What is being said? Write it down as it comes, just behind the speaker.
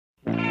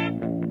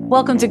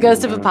Welcome to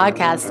Ghost of a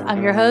Podcast.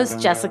 I'm your host,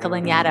 Jessica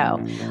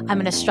Lanyadoo. I'm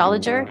an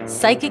astrologer,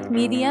 psychic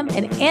medium,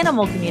 and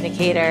animal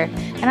communicator,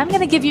 and I'm going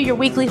to give you your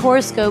weekly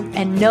horoscope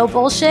and no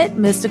bullshit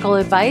mystical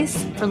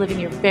advice for living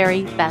your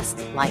very best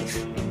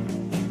life.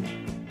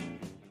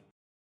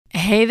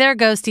 Hey there,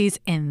 ghosties.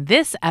 In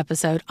this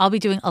episode, I'll be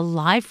doing a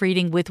live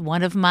reading with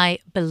one of my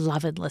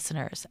beloved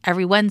listeners.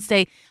 Every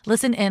Wednesday,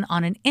 listen in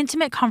on an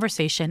intimate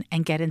conversation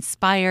and get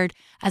inspired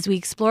as we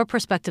explore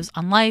perspectives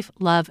on life,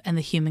 love, and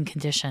the human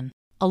condition.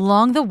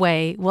 Along the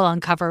way, we'll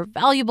uncover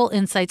valuable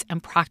insights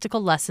and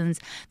practical lessons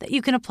that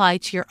you can apply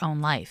to your own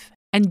life.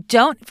 And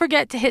don't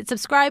forget to hit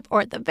subscribe,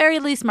 or at the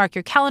very least mark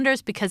your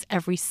calendars, because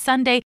every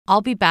Sunday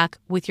I'll be back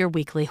with your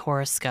weekly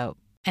horoscope.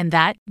 And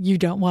that you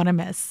don't want to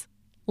miss.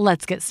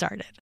 Let's get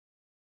started.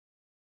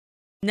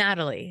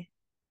 Natalie,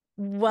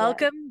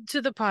 welcome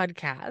to the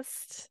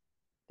podcast.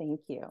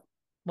 Thank you.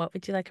 What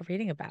would you like a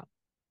reading about?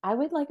 I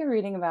would like a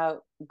reading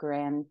about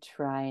Grand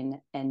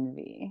Trine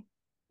envy.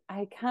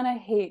 I kind of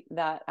hate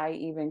that I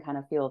even kind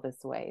of feel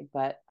this way,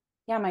 but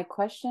yeah, my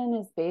question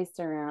is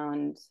based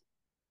around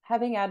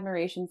having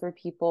admiration for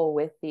people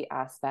with the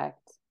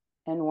aspect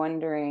and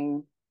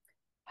wondering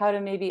how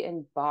to maybe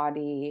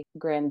embody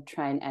Grand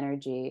Trine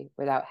energy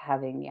without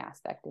having the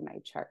aspect in my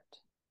chart.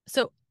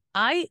 So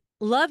I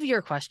love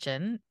your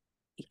question.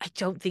 I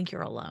don't think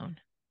you're alone.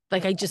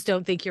 I just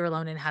don't think you're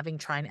alone in having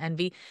Trine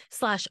envy.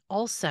 /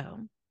 also,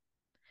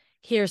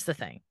 here's the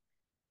thing.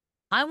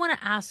 I want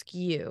to ask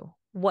you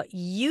what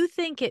you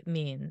think it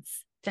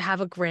means to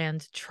have a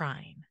Grand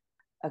Trine.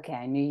 Okay,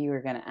 I knew you were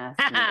going to ask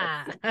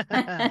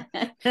me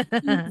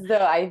this. So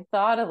I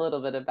thought a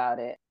little bit about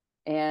it.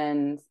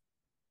 And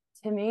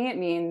to me, it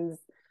means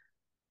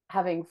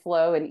having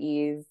flow and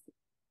ease,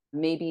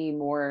 maybe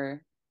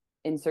more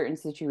in certain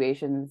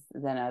situations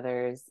than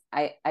others.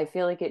 I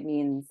feel like it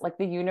means like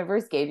the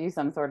universe gave you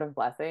some sort of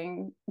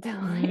blessing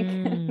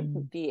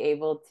to be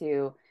able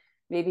to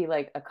maybe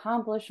like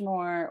accomplish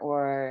more,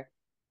 or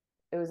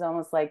it was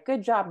almost like,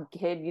 good job,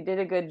 kid. You did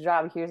a good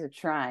job. Here's a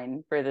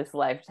trine for this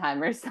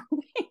lifetime or something.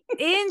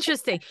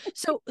 Interesting.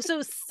 So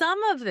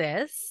some of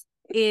this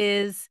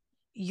is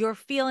you're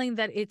feeling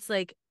that it's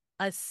like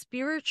a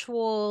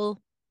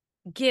spiritual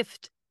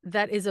gift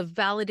that is a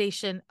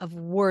validation of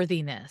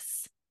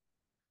worthiness.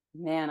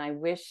 Man, I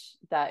wish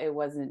that it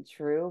wasn't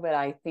true, but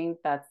I think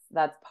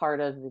that's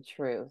part of the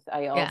truth.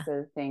 I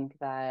also think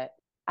that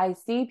I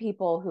see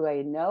people who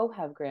I know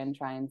have grand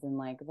trines and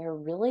like they're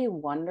really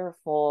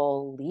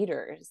wonderful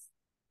leaders.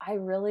 I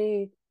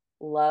really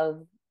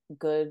love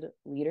good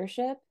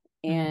leadership.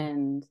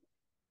 And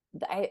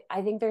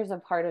I think there's a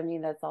part of me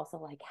that's also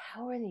like,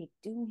 how are they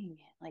doing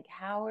it? Like,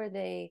 how are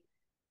they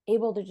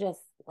able to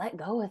just let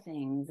go of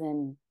things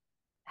and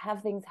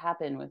have things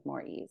happen with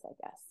more ease, I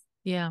guess.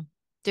 Yeah.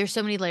 There's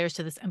so many layers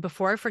to this. And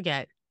before I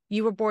forget,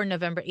 you were born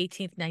November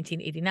 18th,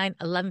 1989,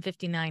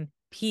 11:59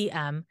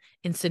 p.m.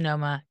 in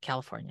Sonoma,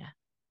 California.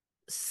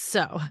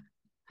 So,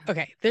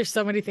 okay, there's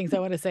so many things I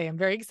want to say. I'm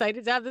very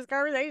excited to have this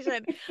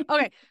conversation.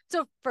 Okay,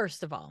 so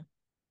first of all,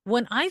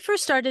 when I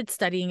first started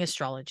studying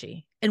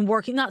astrology and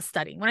when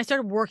I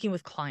started working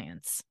with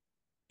clients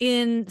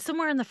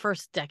somewhere in the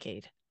first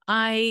decade,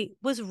 I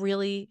was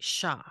really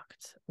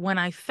shocked when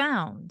I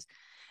found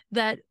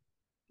that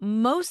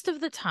most of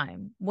the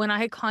time when I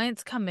had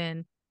clients come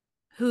in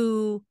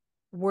who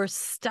were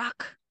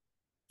stuck,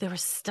 they were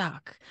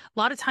stuck. A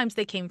lot of times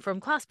they came from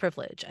class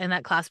privilege, and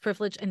that class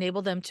privilege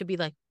enabled them to be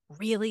like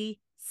really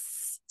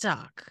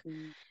stuck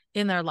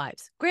in their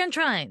lives. Grand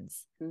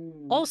trines.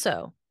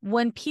 Also,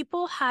 when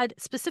people had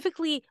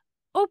specifically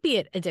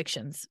opiate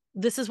addictions,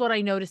 this is what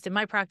I noticed in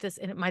my practice,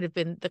 and it might have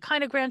been the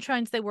kind of grand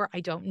trines they were. I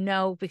don't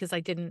know, because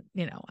I didn't,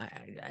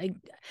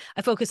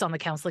 I focus on the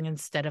counseling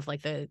instead of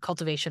like the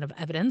cultivation of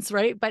evidence,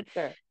 right? But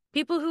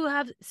people who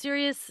have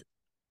serious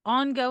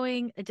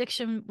ongoing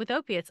addiction with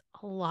opiates,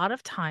 a lot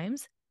of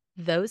times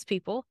those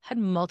people had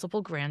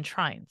multiple grand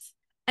trines.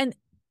 And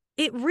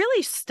it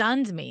really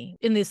stunned me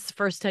in these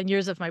first 10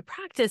 years of my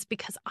practice,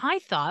 because I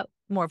thought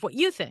more of what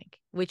you think,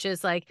 which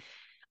is like,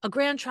 a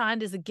grand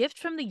trine is a gift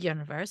from the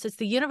universe. It's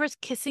the universe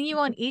kissing you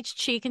on each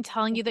cheek and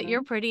telling you that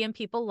you're pretty and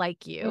people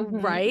like you,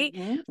 right?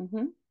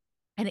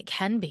 And it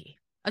can be.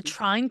 A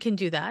trine can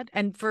do that.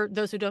 And for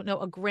those who don't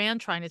know, a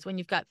grand trine is when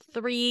you've got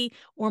 3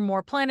 or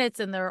more planets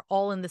and they're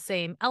all in the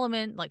same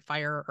element, like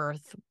fire,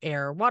 earth,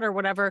 air, water,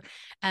 whatever,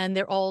 and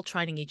they're all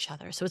trining each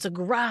other. So it's a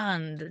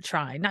grand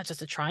trine, not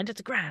just a trine, it's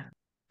a grand.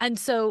 And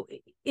so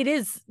it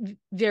is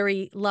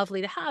very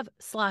lovely to have.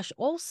 /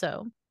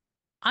 also,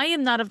 I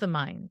am not of the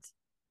mind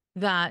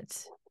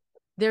that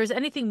there's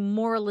anything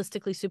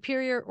moralistically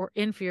superior or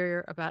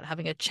inferior about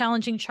having a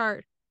challenging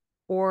chart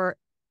or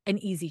an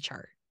easy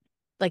chart,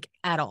 like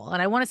at all.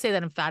 And I want to say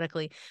that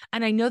emphatically.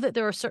 And I know that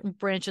there are certain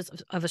branches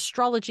of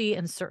astrology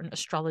and certain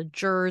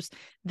astrologers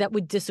that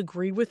would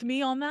disagree with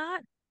me on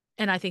that.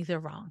 And I think they're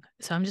wrong.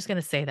 So I'm just going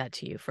to say that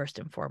to you first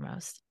and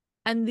foremost.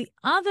 And the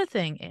other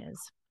thing is,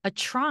 a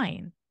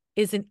trine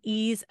is an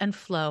ease and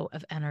flow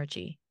of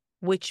energy,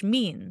 which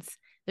means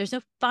there's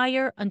no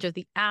fire under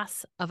the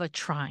ass of a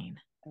trine.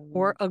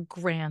 or a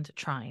grand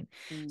trine.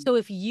 So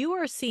if you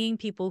are seeing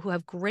people who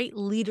have great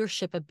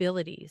leadership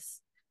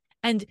abilities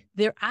and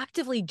they're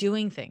actively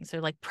doing things,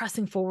 they're like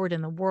pressing forward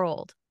in the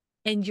world,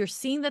 and you're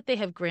seeing that they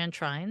have grand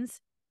trines,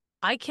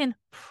 I can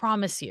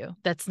promise you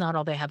that's not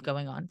all they have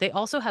going on. They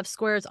also have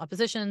squares,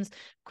 oppositions,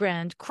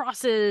 grand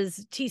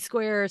crosses,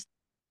 T-squares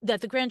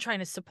that the grand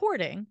trine is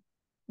supporting,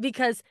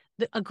 because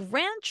a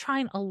grand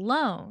trine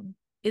alone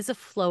is a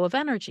flow of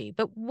energy.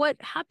 But what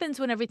happens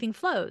when everything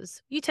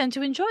flows? You tend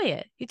to enjoy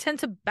it. You tend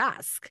to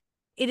bask.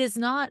 It is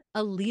not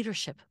a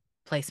leadership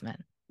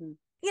placement.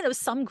 You know,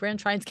 some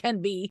grand trines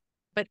can be,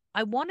 but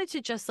I wanted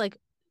to just like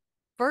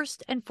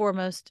first and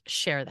foremost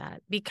share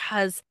that,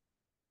 because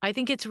I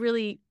think it's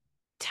really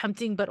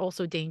tempting, but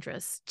also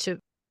dangerous to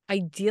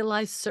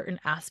idealize certain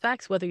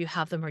aspects, whether you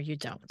have them or you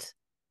don't.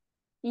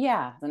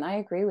 Yeah, and I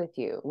agree with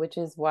you, which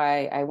is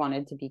why I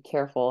wanted to be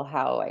careful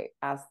how I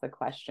ask the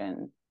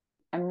question.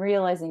 I'm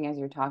realizing as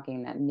you're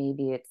talking that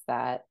maybe it's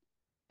that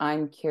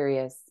I'm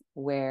curious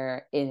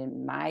where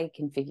in my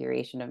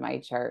configuration of my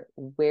chart,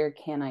 where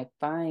can I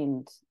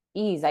find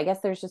ease? I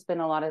guess there's just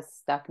been a lot of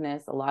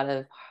stuckness, a lot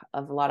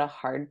of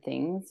hard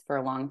things for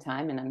a long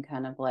time, and I'm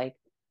kind of like,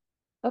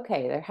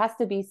 okay, there has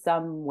to be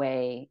some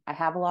way. I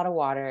have a lot of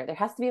water. There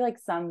has to be like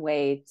some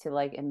way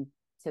to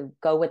to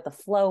go with the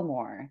flow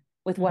more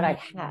with what I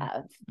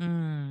have.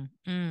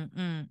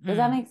 Does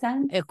that make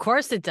sense? Of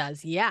course it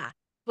does. Yeah.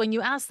 When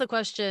you ask the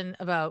question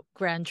about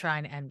Grand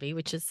Trine Envy,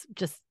 which is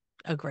just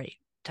a great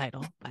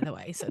title, by the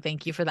way, so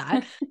thank you for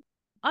that.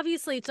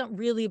 Obviously, it's not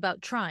really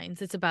about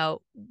trines. It's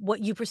about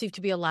what you perceive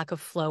to be a lack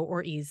of flow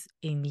or ease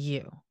in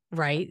you,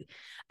 right?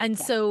 And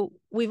so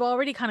we've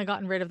already kind of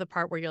gotten rid of the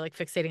part where you're like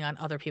fixating on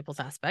other people's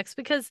aspects,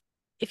 because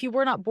if you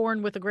were not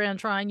born with a grand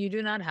trine, you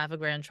do not have a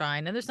grand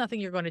trine, and there's nothing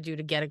you're going to do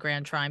to get a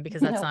grand trine,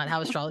 because that's not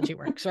how astrology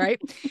works,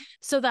 right?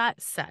 So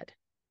that said,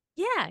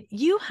 yeah,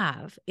 you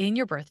have in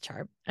your birth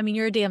chart, I mean,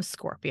 you're a damn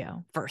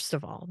Scorpio, first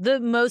of all, the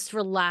most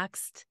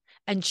relaxed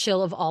and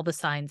chill of all the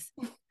signs.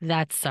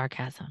 That's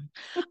sarcasm.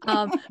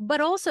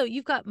 But also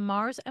you've got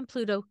Mars and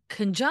Pluto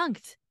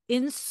conjunct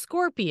in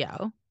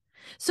Scorpio.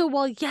 So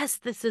while yes,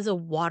 these are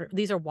water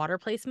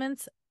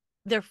placements,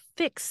 they're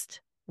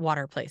fixed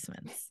water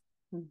placements,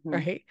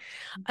 right?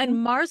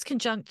 And Mars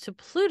conjunct to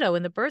Pluto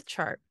in the birth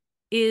chart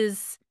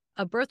is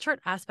a birth chart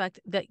aspect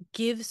that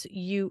gives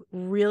you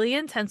really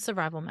intense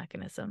survival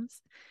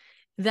mechanisms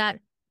that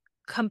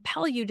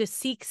compel you to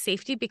seek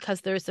safety,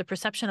 because there's the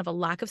perception of a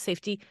lack of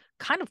safety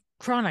kind of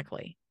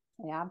chronically.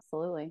 Yeah,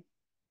 absolutely.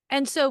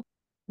 And so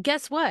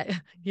guess what?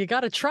 You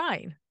got a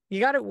trine.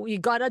 You got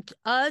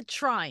a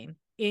trine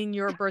in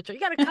your birth chart. You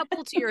got a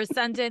couple to your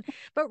ascendant,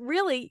 but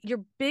really your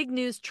big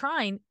news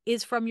trine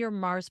is from your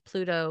Mars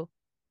Pluto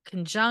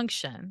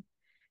conjunction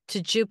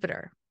to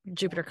Jupiter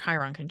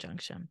Chiron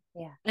conjunction.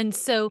 Yeah. And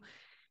so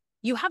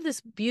you have this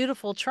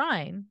beautiful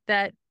trine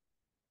that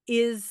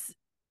is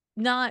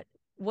not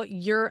what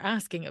you're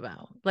asking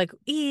about, like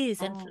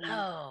ease and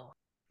flow,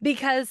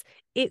 because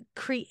it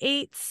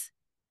creates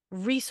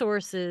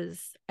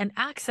resources and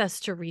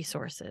access to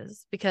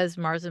resources, because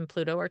Mars and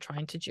Pluto are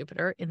trying to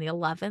Jupiter in the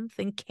 11th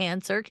in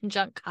Cancer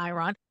conjunct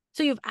Chiron.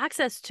 So you have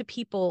access to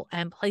people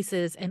and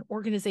places and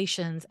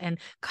organizations and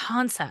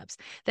concepts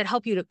that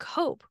help you to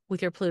cope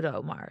with your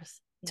Pluto Mars,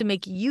 to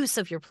make use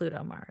of your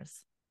Pluto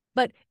Mars.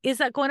 But is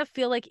that going to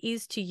feel like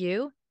ease to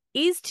you?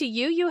 Ease to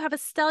you, you have a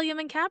stellium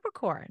in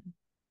Capricorn.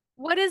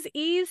 What is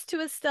ease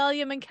to a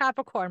stellium in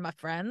Capricorn, my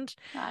friend?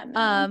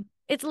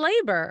 It's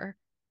labor,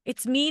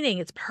 it's meaning,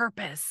 it's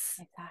purpose.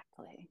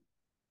 Exactly.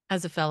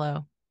 As a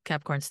fellow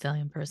Capricorn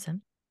stellium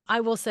person,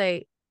 I will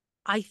say,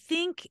 I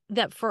think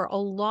that for a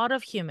lot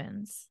of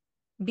humans,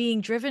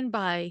 being driven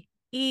by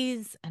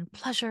ease and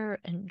pleasure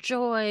and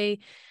joy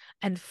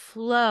and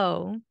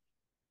flow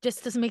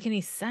just doesn't make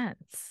any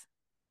sense.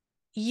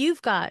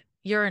 You've got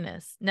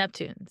Uranus,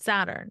 Neptune,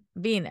 Saturn,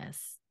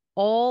 Venus,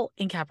 all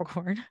in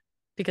Capricorn,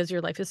 because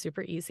your life is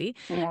super easy.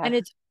 Yeah. And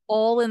it's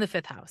all in the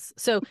 5th house.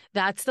 So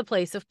that's the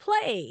place of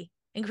play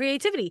and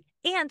creativity.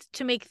 And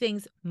to make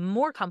things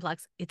more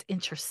complex, it's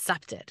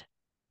intercepted.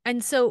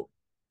 And so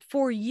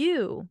for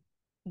you,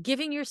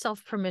 giving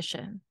yourself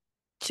permission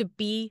to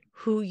be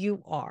who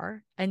you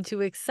are and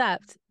to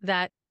accept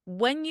that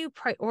when you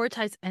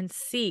prioritize and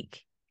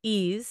seek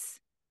ease,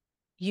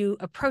 you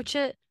approach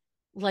it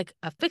like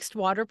a fixed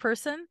water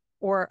person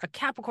or a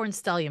Capricorn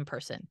stellium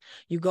person.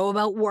 You go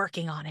about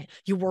working on it.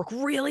 You work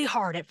really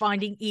hard at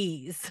finding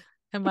ease.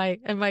 Am I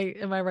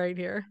right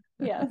here?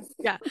 Yes.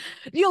 Yeah.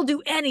 You'll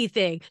do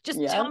anything. Just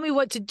tell me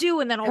what to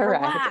do and then I'll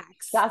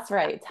relax. That's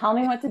right. Tell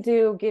me what to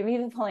do. Give me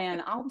the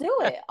plan. I'll do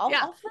it. I'll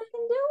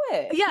freaking do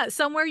it. Yeah.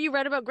 Somewhere you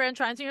read about grand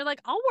trines and you're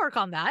like, I'll work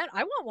on that.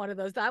 I want one of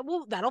those.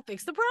 That'll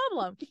fix the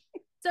problem.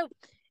 So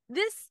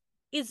this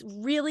is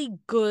really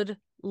good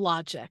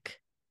logic.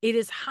 It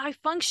is high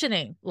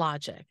functioning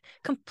logic,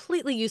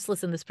 completely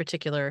useless in this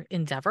particular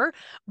endeavor,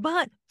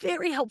 but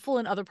very helpful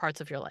in other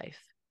parts of your life.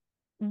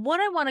 What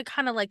I want to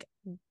kind of like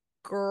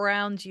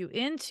ground you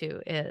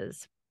into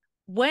is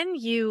when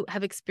you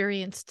have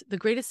experienced the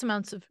greatest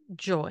amounts of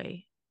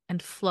joy and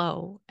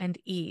flow and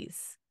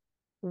ease,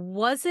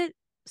 Was it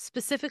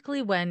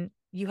specifically when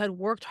you had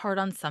worked hard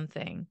on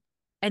something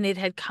and it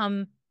had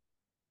come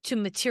to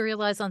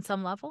materialize on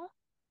some level?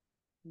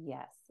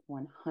 Yes,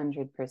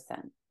 100%.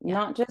 Yeah.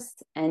 Not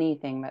just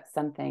anything, but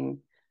something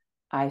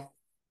I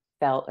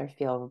felt or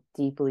feel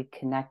deeply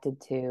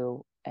connected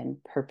to and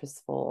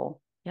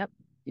purposeful Yep.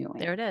 There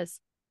doing. it is.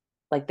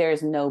 Like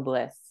there's no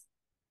bliss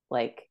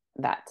like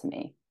that to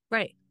me.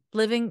 Right.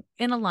 Living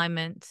in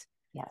alignment,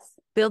 Yes.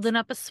 building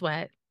up a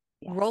sweat,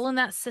 Yes. rolling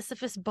that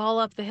Sisyphus ball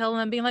up the hill and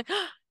then being like,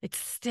 oh, it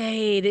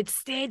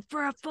stayed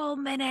for a full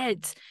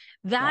minute.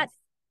 That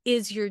Yes.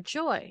 is your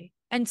joy.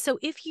 And so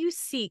if you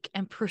seek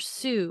and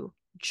pursue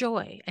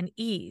joy and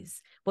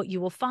ease, what you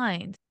will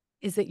find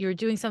is that you're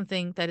doing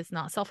something that is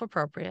not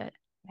self-appropriate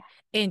Yeah.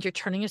 and you're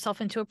turning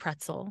yourself into a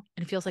pretzel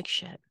and it feels like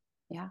shit.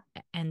 Yeah.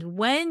 And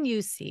when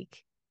you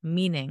seek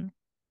meaning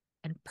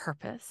and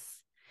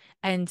purpose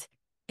and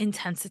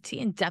intensity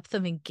and depth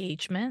of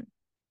engagement,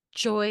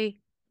 joy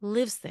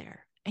lives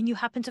there. And you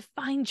happen to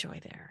find joy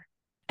there.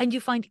 And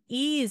you find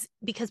ease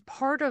because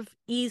part of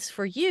ease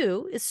for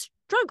you is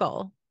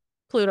struggle.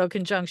 Pluto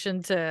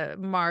conjunction to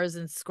Mars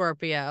and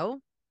Scorpio.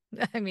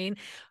 I mean,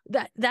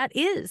 that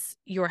is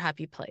your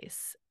happy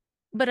place.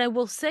 But I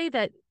will say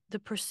that the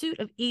pursuit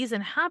of ease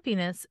and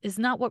happiness is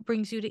not what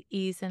brings you to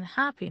ease and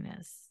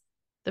happiness.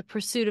 The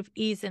pursuit of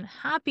ease and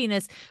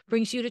happiness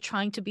brings you to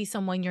trying to be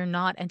someone you're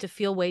not and to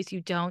feel ways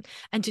you don't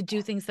and to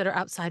do things that are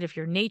outside of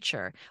your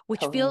nature,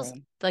 which feels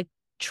Totally. like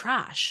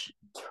trash.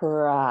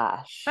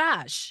 Trash.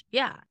 Trash.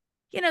 Yeah.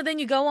 Then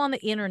you go on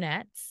the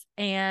internet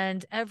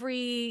and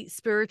every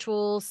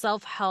spiritual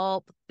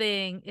self-help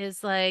thing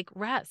is like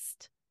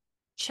rest,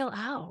 chill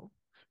out,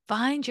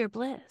 find your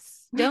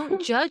bliss,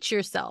 don't judge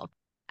yourself.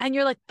 And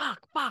you're like, fuck,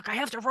 I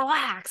have to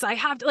relax. I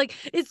have to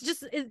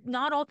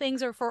not all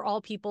things are for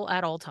all people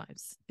at all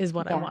times is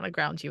what I Yeah. want to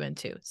ground you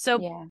into. So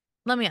Yeah.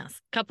 let me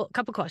ask couple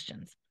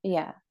questions.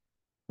 Yeah.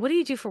 What do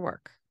you do for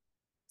work?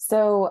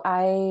 So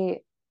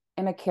I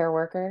am a care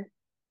worker.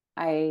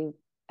 I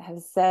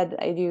have said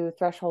I do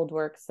threshold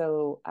work.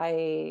 So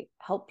I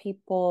help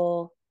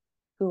people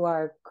who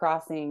are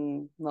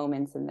crossing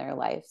moments in their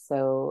life.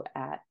 So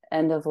at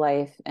end of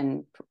life,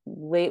 and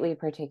lately,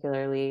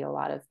 particularly, a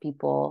lot of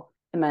people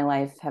in my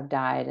life have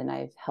died, and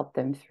I've helped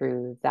them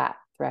through that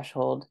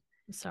threshold.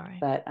 I'm sorry.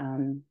 But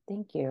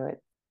thank you.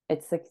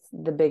 It's like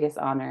the biggest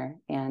honor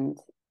and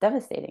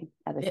devastating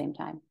at the It, same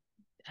time.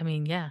 I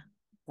mean, yeah.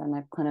 I'm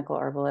a clinical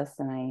herbalist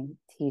and I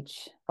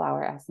teach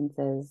flower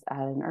essences at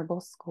an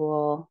herbal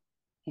school.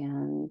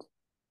 And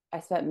I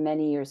spent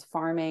many years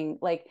farming.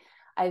 Like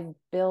I've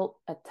built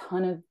a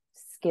ton of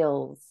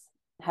skills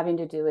having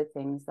to do with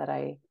things that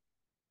I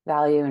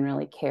value and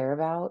really care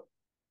about.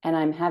 And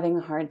I'm having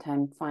a hard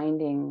time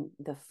finding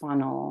the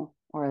funnel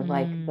or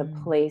like the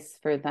Mm, place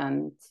for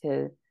them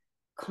to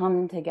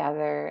come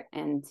together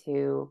and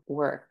to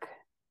work.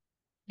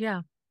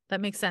 yeah,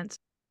 that makes sense.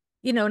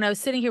 And I was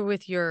sitting here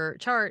with your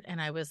chart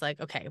and I was like,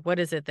 okay, what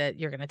is it that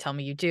you're going to tell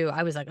me you do?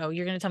 I was like, oh,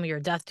 you're going to tell me you're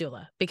a death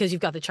doula because you've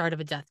got the chart of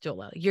a death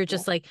doula. You're Yeah,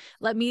 just like,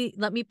 let me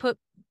put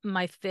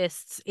my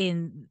fists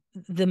in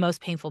the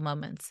most painful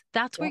moments.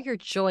 That's where yeah, your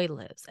joy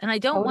lives. And I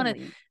don't want to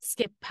totally.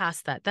 skip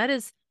past that. That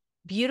is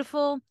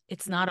beautiful.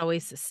 It's not Mhm.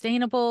 always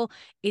sustainable.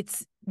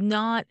 It's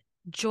not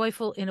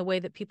joyful in a way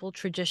that people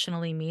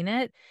traditionally mean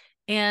it.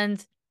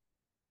 And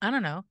I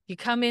don't know. You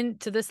come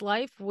into this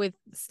life with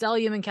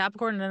stellium and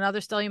Capricorn and another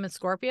stellium and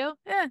Scorpio.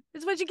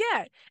 It's what you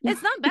get.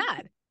 It's not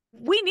bad.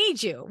 We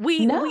need you.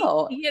 We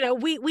No.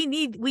 we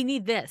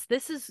need this.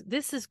 This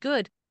is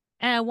good.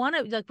 And I want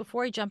to like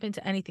before I jump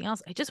into anything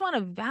else, I just want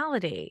to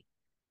validate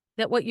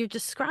that what you're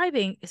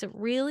describing is a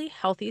really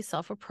healthy,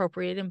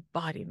 self-appropriate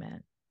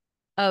embodiment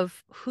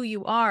of who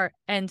you are,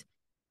 and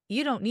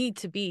you don't need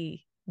to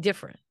be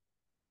different.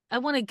 I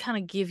want to kind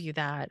of give you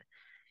that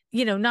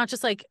not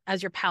just like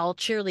as your pal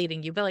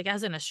cheerleading you, but like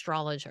as an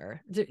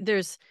astrologer.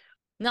 There's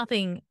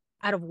nothing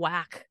out of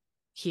whack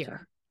Sure.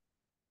 here.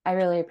 I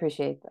really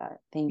appreciate that.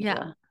 Thank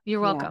Yeah, you.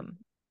 you're Yeah, welcome.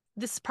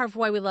 This is part of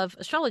why we love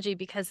astrology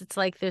because it's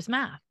like there's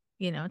math.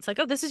 It's like,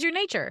 oh, this is your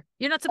nature.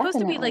 You're not supposed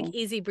to be like definitely.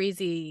 easy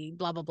breezy,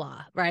 blah, blah,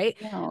 blah. Right.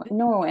 No,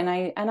 no, and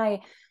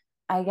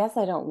I guess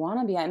I don't want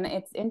to be. And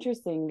it's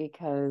interesting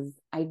because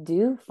I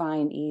do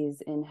find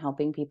ease in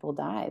helping people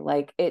die.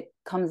 Like it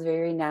comes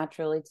very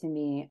naturally to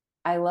me.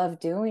 I love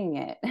doing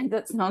it.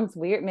 That sounds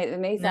weird. It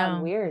may sound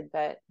No, weird,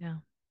 but yeah.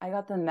 I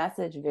got the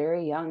message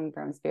very young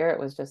from Spirit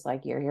was just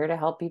like, you're here to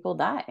help people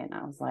die. And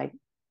I was like,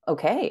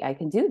 okay, I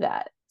can do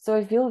that. So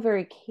I feel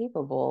very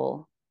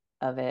capable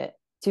of it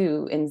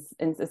too, in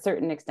a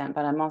certain extent,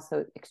 but I'm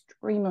also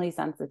extremely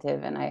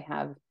sensitive and I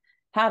have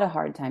had a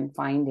hard time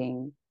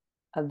finding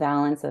a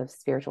balance of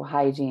spiritual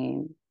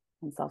hygiene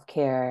and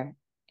self-care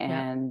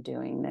Yeah. and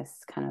doing this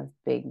kind of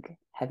big,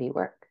 heavy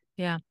work.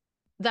 Yeah.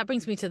 That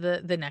brings me to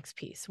the next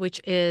piece, which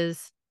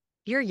is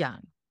you're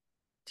young.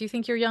 Do you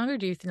think you're young or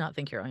do you not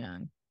think you're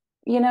young?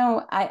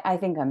 I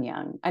think I'm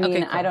young. I Okay,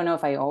 mean, I cool. don't know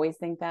if I always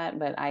think that,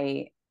 but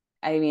I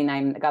mean,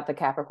 I'm got the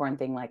Capricorn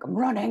thing like I'm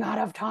running out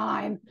of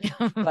time,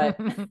 but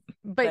But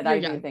but you're I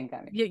do young. think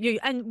I'm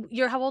And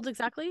you're how old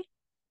exactly?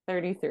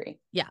 33.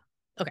 Yeah.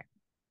 Okay.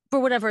 For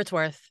whatever it's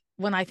worth,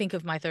 when I think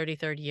of my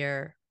 33rd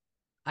year,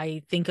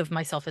 I think of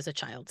myself as a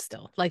child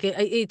still. Like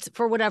it's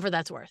for whatever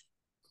that's worth.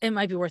 It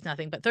might be worth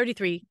nothing, but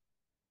 33,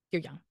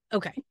 you're young.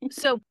 Okay.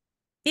 So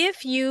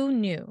if you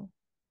knew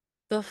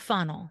the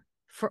funnel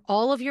for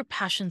all of your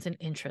passions and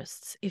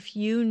interests, if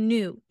you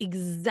knew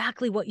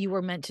exactly what you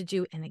were meant to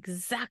do and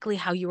exactly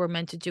how you were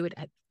meant to do it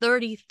at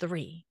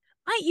 33,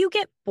 might you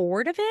get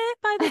bored of it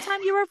by the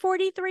time you were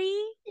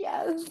 43?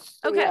 Yes.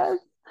 Okay. Yes.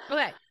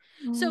 Okay.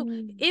 So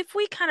if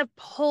we kind of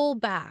pull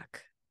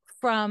back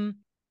from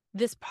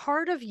this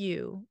part of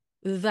you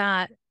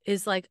that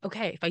is like,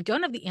 okay, if I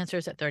don't have the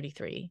answers at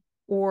 33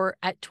 or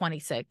at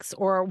 26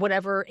 or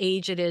whatever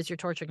age it is you're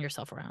torturing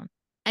yourself around,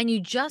 and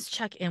you just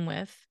check in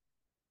with,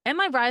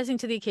 am I rising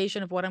to the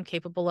occasion of what I'm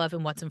capable of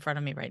and what's in front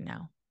of me right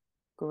now?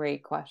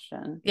 Great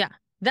question. Yeah.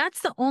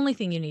 That's the only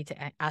thing you need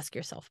to ask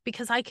yourself,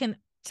 because I can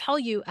tell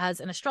you as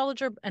an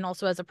astrologer and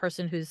also as a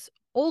person who's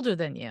older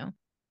than you,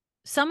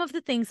 some of the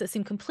things that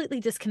seem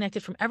completely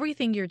disconnected from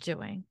everything you're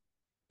doing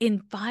in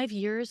 5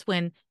 years,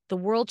 when the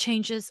world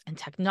changes and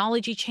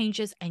technology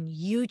changes and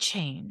you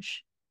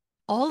change,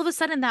 all of a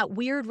sudden that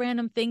weird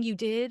random thing you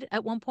did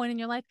at one point in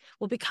your life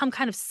will become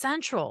kind of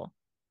central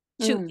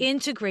to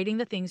integrating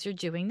the things you're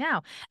doing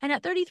now. And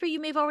at 33, you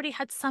may have already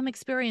had some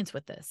experience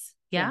with this.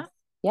 Yeah.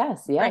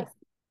 Yes. Yes. Yes. Right.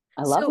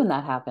 I love So, when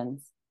that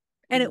happens.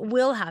 and it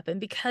will happen,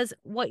 because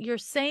what you're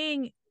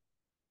saying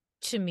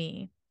to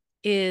me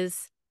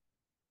is,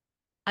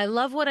 I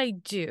love what I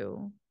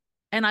do,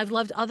 and I've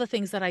loved other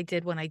things that I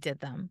did when I did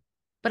them,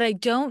 but I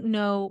don't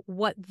know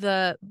what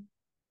the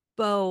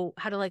bow,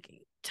 how to like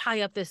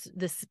tie up this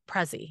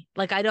prezi.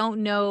 Like, I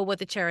don't know what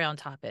the cherry on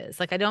top is.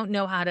 Like, I don't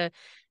know how to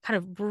kind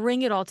of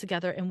bring it all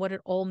together and what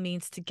it all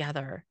means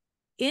together.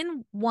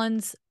 In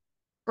one's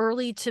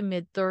early to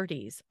mid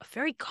 30s, a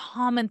very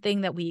common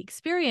thing that we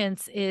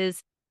experience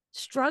is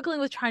struggling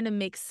with trying to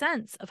make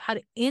sense of how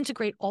to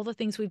integrate all the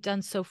things we've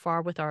done so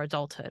far with our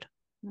adulthood.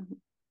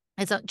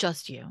 It's not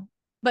just you.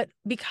 But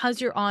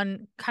because you're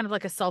on kind of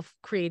like a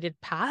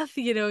self-created path,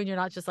 and you're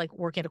not just like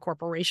working at a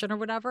corporation or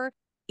whatever,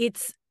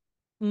 it's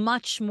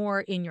much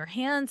more in your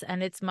hands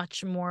and it's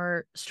much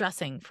more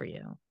stressing for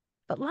you.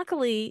 But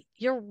luckily,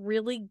 you're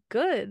really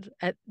good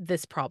at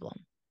this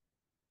problem.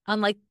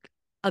 Unlike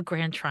a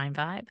Grand Trine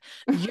vibe,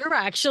 you're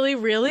actually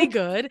really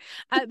good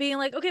at being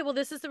like, okay, well,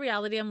 this is the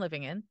reality I'm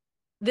living in.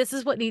 This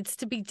is what needs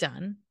to be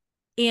done.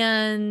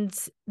 And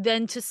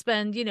then to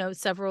spend,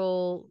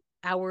 several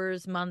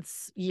hours,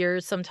 months,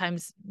 years,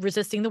 sometimes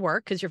resisting the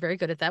work, because you're very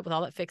good at that with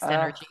all that fixed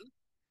energy.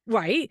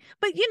 Right.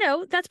 But,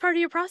 that's part of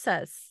your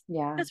process.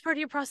 Yeah. That's part of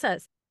your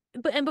process.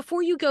 And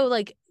before you go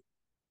like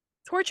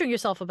torturing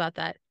yourself about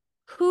that,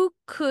 who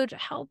could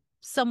help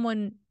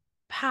someone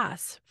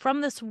pass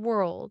from this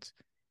world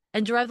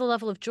and derive the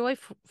level of joy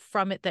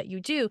from it that you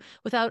do,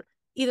 without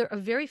either a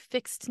very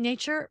fixed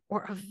nature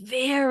or a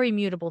very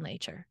mutable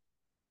nature?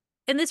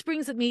 And this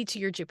brings me to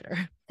your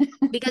Jupiter,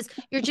 because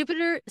your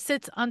Jupiter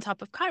sits on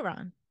top of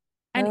Chiron.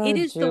 And it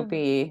is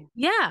Jupy.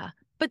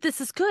 but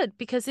this is good,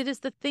 because it is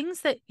the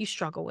things that you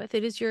struggle with.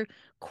 It is your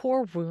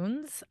core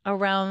wounds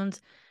around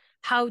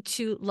how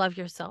to love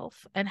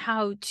yourself and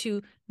how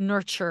to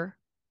nurture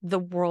the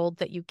world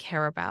that you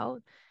care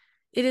about.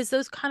 It is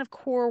those kind of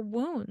core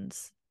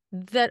wounds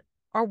that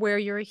are where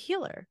you're a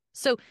healer.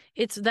 So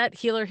it's that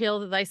healer,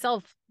 heal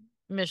thyself,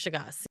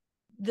 Mishigas.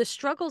 The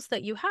struggles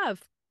that you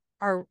have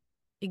are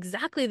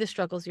exactly the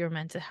struggles you're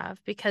meant to have,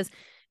 because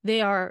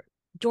they are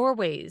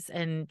doorways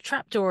and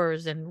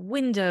trapdoors and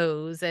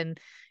windows and,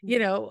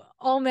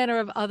 all manner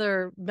of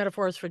other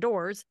metaphors for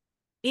doors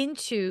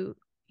into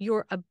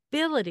your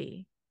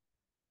ability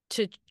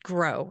to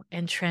grow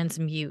and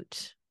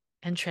transmute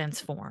and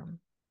transform.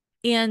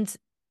 And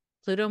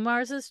Pluto,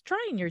 Mars is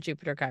trine your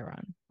Jupiter,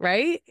 Chiron,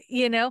 right?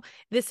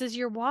 This is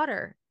your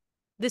water.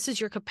 This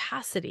is your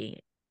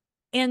capacity.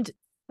 And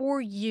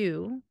for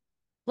you,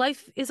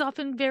 life is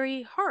often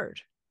very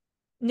hard.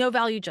 No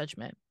value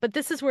judgment. But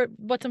this is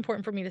what's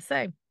important for me to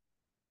say.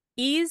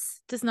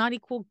 Ease does not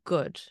equal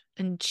good,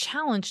 and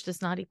challenge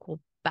does not equal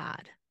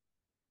bad.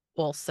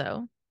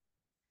 Also,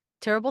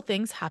 terrible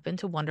things happen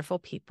to wonderful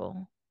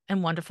people,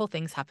 and wonderful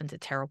things happen to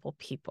terrible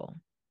people.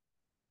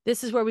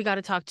 This is where we got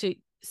to talk to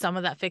some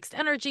of that fixed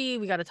energy.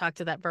 We got to talk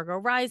to that Virgo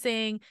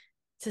rising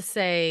to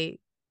say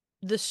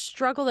the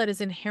struggle that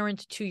is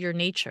inherent to your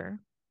nature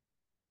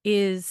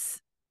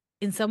is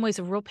in some ways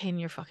a real pain in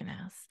your fucking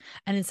ass,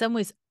 and in some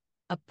ways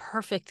a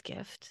perfect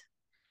gift,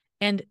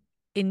 and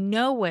in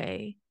no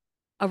way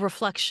a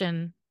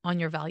reflection on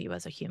your value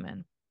as a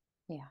human.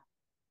 Yeah.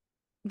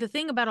 The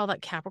thing about all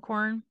that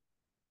Capricorn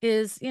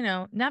is,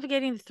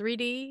 navigating the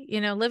 3D,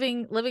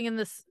 living in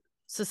this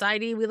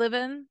society we live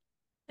in.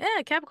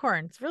 Yeah,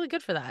 Capricorn, it's really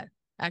good for that,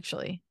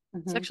 actually.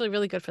 It's actually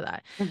really good for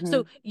that.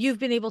 So you've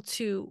been able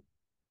to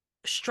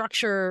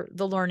structure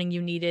the learning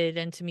you needed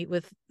and to meet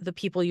with the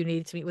people you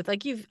needed to meet with.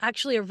 Like, you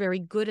actually are very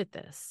good at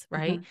this,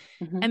 right?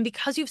 And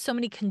because you have so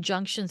many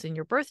conjunctions in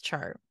your birth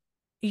chart,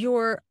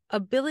 your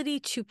ability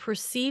to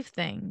perceive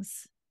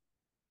things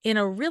in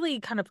a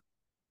really kind of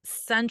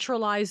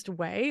centralized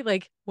way.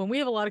 Like when we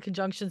have a lot of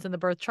conjunctions in the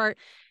birth chart,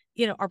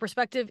 our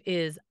perspective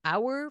is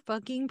our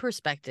fucking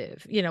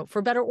perspective,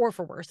 for better or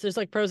for worse. There's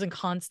like pros and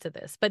cons to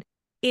this, but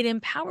it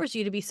empowers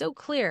you to be so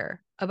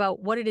clear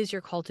about what it is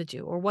you're called to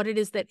do or what it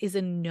is that is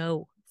a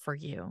no for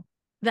you,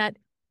 that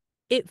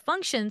it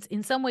functions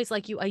in some ways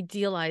like you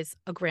idealize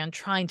a grand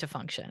trine to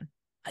function.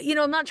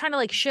 I'm not trying to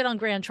like shit on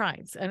grand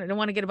trines. And I don't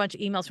want to get a bunch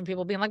of emails from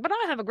people being like, but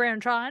I have a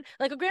grand trine.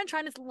 Like a grand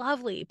trine is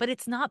lovely, but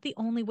it's not the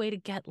only way to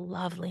get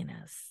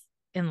loveliness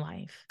in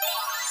life.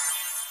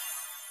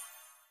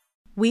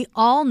 We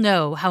all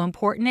know how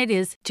important it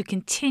is to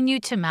continue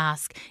to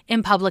mask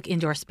in public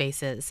indoor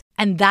spaces.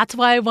 And that's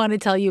why I want to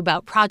tell you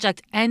about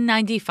Project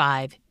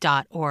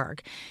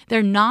N95.org.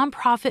 Their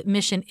nonprofit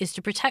mission is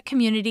to protect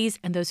communities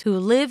and those who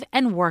live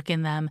and work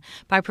in them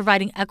by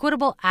providing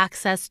equitable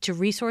access to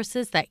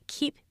resources that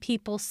keep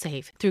people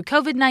safe through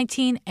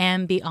COVID-19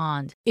 and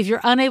beyond. If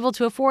you're unable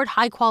to afford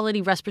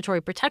high-quality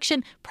respiratory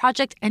protection,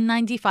 Project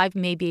N95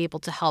 may be able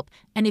to help.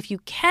 And if you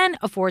can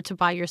afford to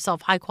buy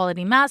yourself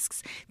high-quality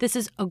masks, this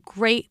is a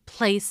great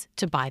place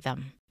to buy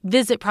them.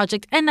 Visit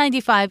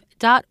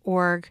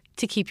projectn95.org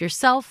to keep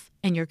yourself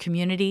and your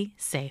community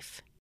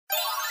safe.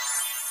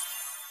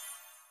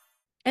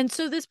 And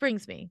so this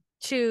brings me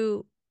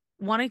to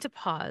wanting to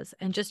pause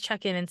and just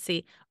check in and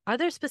see, are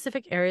there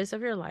specific areas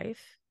of your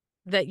life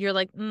that you're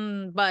like,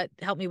 but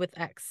help me with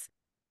X?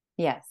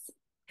 Yes.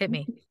 Hit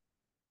me.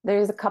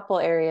 There's a couple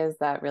areas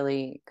that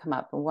really come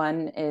up.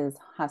 One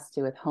has to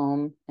do with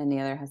home and the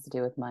other has to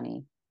do with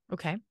money.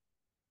 Okay.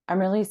 I'm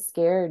really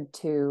scared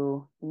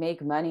to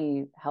make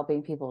money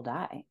helping people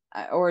die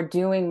or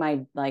doing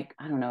my, like,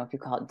 I don't know if you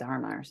call it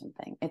dharma or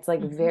something. It's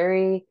like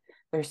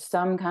there's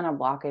some kind of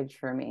blockage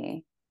for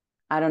me.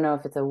 I don't know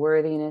if it's a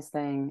worthiness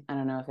thing. I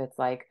don't know if it's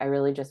like, I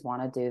really just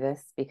want to do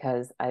this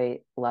because I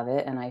love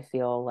it. And I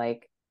feel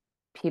like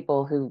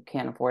people who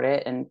can't afford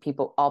it and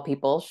all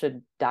people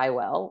should die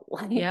well,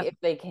 like if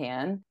they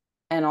can.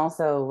 And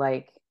also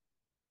like,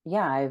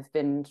 yeah, I've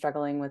been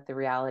struggling with the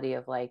reality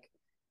of like,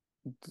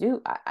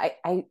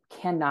 I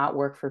cannot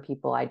work for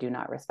people I do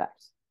not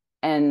respect.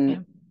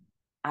 And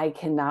I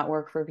cannot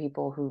work for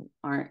people who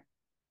aren't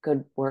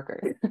good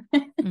workers.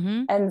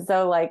 And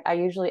so like, I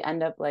usually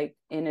end up like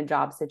in a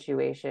job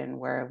situation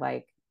where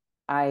like,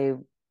 I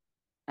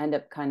end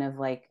up kind of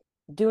like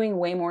doing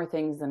way more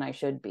things than I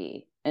should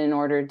be in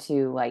order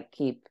to like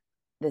keep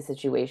the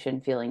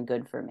situation feeling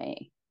good for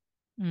me.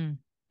 And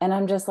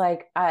I'm just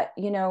like,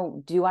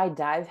 do I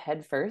dive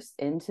headfirst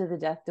into the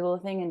death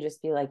doula thing and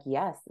just be like,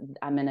 yes,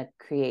 I'm going to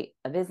create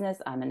a business.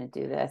 I'm going to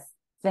do this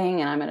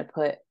thing and I'm going to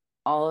put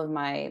all of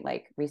my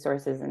like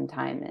resources and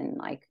time and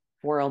like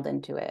world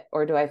into it?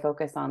 Or do I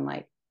focus on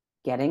like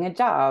getting a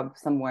job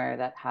somewhere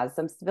that has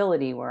some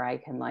stability where I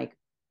can like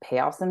pay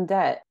off some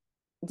debt?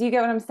 Do you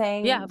get what I'm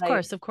saying? Yeah, of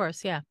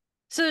course. Yeah.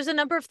 So there's a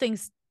number of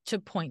things to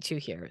point to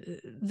here.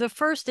 The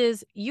first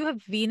is you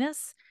have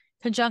Venus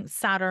conjunct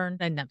Saturn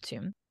and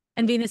Neptune.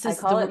 And Venus is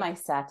I call it my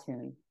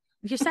Saturn.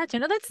 Your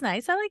Saturn. Oh, that's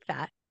nice. I like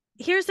that.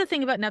 Here's the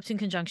thing about Neptune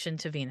conjunction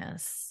to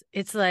Venus.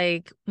 It's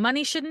like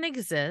money shouldn't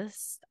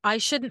exist. I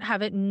shouldn't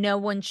have it. No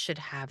one should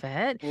have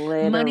it.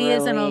 Literally. Money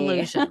is an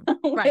illusion.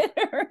 Right.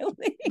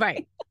 Literally.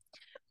 Right.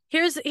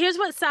 Here's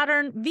what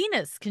Saturn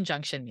Venus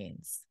conjunction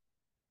means.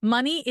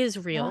 Money is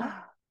real.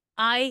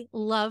 I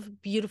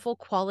love beautiful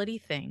quality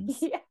things.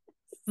 Yes.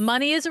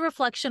 Money is a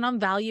reflection on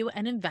value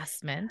and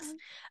investment.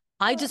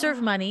 I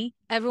deserve money.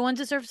 Everyone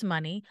deserves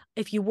money.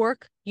 If you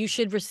work, you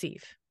should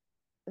receive.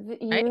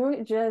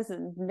 You just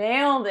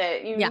nailed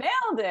it. You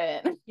nailed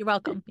it. You're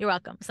welcome. You're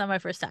welcome. It's not my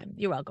first time.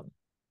 You're welcome.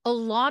 A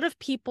lot of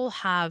people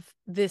have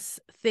this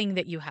thing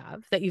that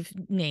you've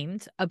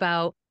named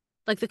about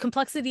like the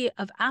complexity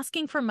of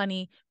asking for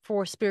money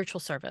for spiritual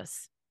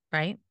service,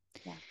 right?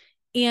 Yeah.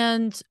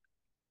 And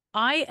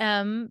I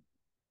am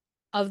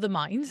of the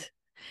mind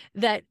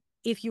that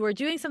if you are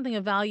doing something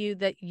of value,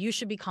 that you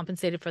should be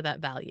compensated for that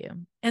value.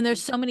 And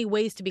there's so many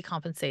ways to be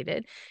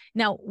compensated.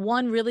 Now,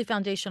 one really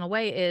foundational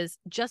way is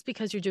just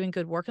because you're doing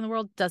good work in the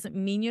world doesn't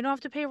mean you don't have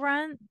to pay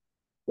rent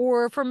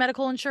or for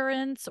medical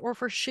insurance or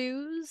for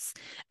shoes.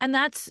 And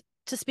that's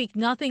to speak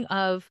nothing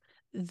of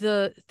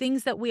the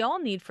things that we all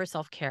need for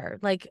self-care,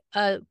 like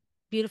a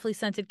beautifully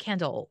scented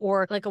candle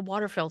or like a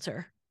water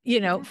filter,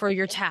 for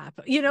your tap,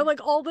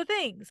 like all the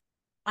things.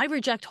 I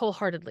reject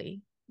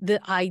wholeheartedly the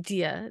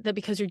idea that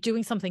because you're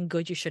doing something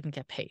good, you shouldn't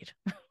get paid.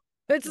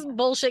 It's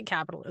bullshit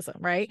capitalism,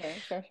 right?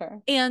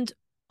 Sure. And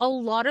a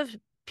lot of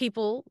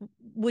people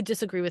would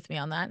disagree with me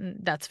on that, and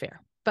that's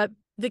fair. But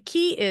the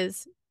key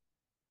is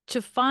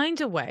to find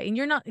a way, and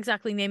you're not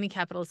exactly naming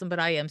capitalism, but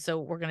I am, so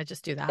we're going to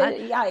just do that.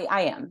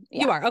 I am.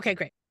 Yeah. You are. Okay,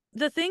 great.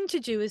 The thing to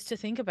do is to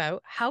think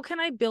about how can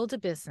I build a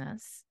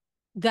business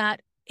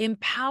that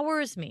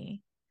empowers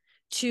me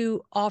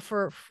to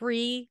offer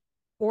free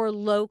or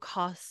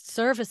low-cost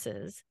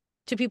services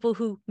to people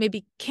who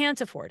maybe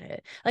can't afford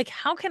it. Like,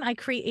 how can I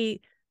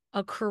create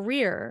a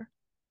career?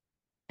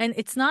 And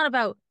it's not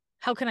about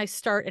how can I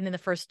start and in the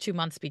first 2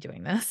 months be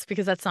doing this,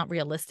 because that's not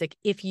realistic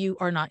if you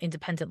are not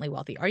independently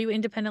wealthy. Are you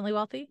independently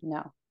wealthy?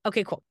 No.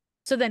 Okay, cool.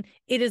 So then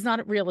it is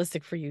not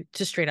realistic for you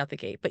to straight out the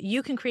gate, but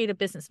you can create a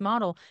business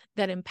model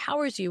that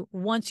empowers you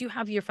once you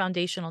have your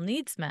foundational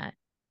needs met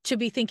to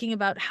be thinking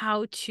about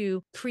how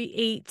to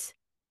create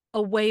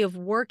a way of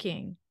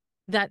working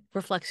that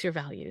reflects your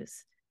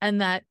values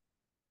and that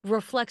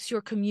reflects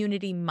your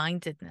community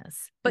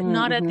mindedness, but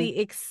not at the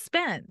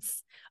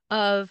expense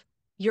of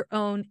your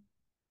own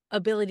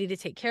ability to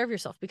take care of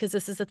yourself, because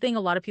this is a thing a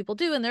lot of people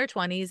do in their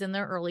 20s and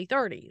their early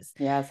 30s.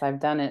 Yes, I've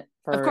done it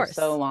Of for course.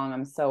 so long.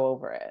 I'm so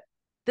over it.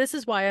 This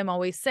is why I'm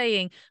always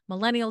saying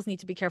millennials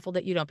need to be careful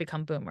that you don't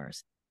become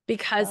boomers,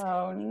 because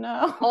oh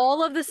no,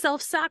 all of the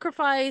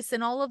self-sacrifice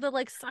and all of the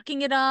like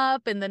sucking it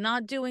up and the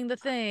not doing the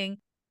thing,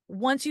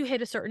 once you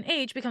hit a certain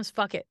age, becomes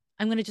fuck it.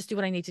 I'm going to just do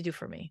what I need to do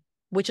for me,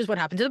 which is what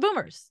happened to the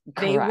boomers.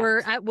 Correct. They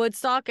were at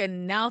Woodstock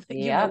and now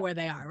you know where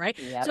they are, right?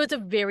 Yep. So it's a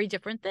very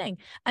different thing.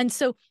 And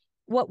so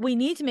what we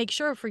need to make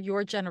sure for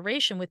your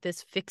generation with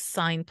this fixed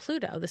sign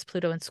Pluto, this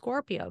Pluto and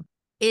Scorpio,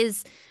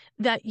 is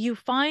that you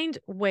find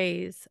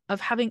ways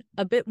of having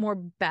a bit more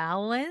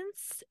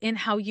balance in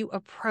how you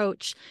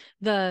approach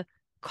the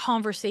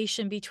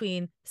conversation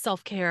between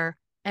self-care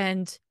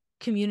and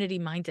community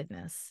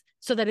mindedness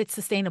so that it's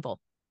sustainable,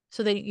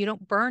 so that you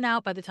don't burn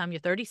out by the time you're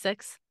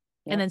 36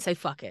 and then say,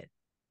 fuck it.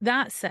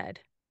 That said,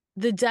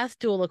 the death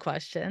doula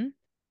question,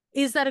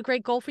 is that a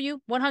great goal for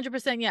you?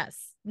 100%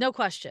 yes. No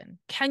question.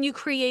 Can you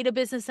create a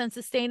business and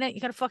sustain it?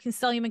 You got to fucking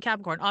stellium and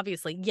Capricorn.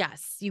 Obviously,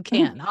 yes, you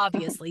can.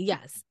 Obviously,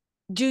 yes.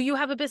 Do you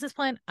have a business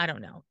plan? I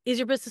don't know. Is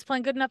your business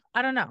plan good enough?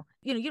 I don't know.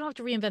 You know, you don't have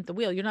to reinvent the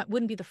wheel.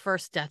 Wouldn't be the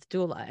first death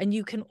doula. And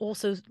you can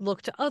also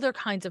look to other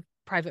kinds of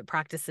private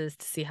practices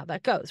to see how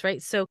that goes,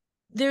 right? So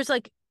there's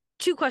like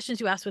 2 questions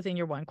you asked within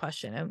your one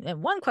question.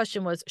 And one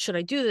question was, should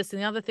I do this?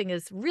 And the other thing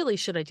is, really,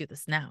 should I do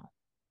this now?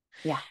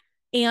 Yeah.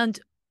 And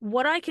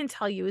what I can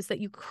tell you is that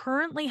you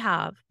currently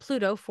have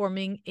Pluto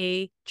forming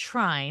a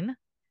trine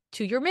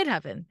to your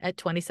midheaven at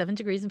 27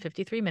 degrees and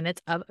 53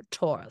 minutes of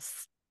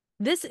Taurus.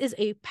 This is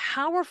a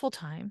powerful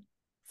time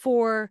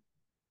for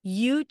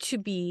you to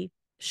be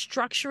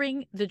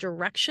structuring the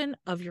direction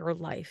of your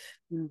life.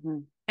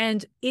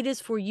 And it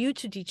is for you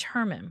to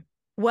determine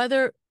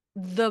whether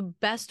the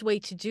best way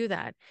to do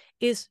that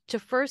is to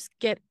first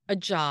get a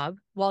job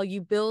while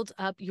you build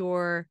up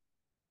your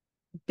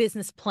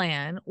business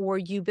plan, or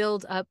you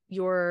build up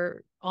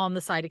your on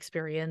the side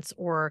experience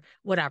or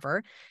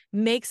whatever,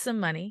 make some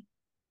money,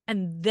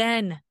 and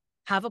then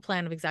have a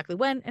plan of exactly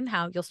when and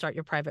how you'll start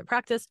your private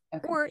practice.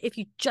 Or if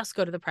you just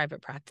go to the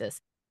private practice.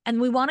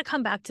 And we want to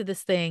come back to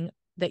this thing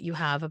that you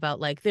have about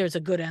like, there's a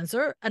good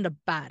answer and a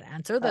bad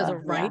answer. There's a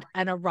right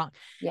and a wrong.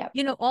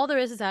 You know, all there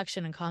is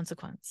action and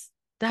consequence.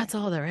 That's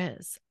all there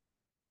is.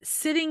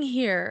 Sitting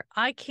here,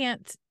 I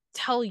can't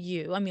tell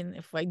you, I mean,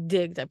 if I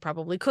digged, I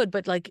probably could,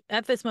 but like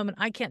at this moment,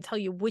 I can't tell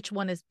you which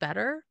one is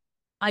better.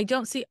 I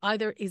don't see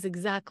either is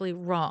exactly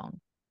wrong.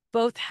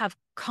 Both have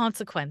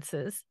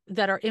consequences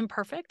that are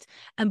imperfect,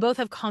 and both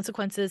have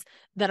consequences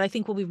that I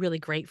think will be really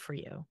great for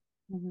you.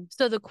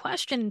 So the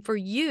question for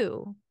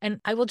you,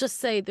 and I will just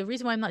say the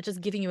reason why I'm not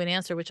just giving you an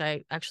answer, which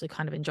I actually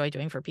kind of enjoy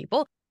doing for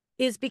people,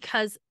 is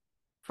because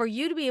for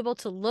you to be able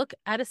to look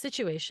at a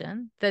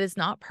situation that is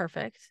not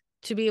perfect,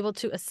 to be able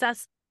to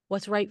assess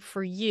what's right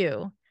for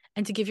you,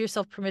 and to give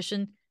yourself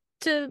permission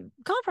to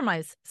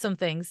compromise some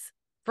things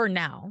for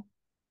now,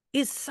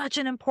 is such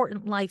an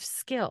important life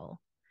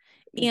skill.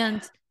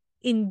 And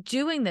in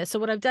doing this, so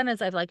what I've done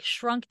is I've like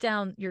shrunk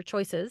down your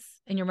choices,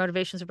 and your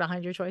motivations are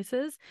behind your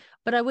choices.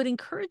 But I would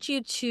encourage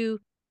you to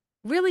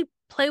really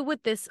play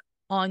with this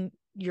on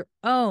your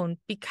own,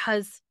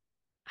 because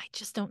I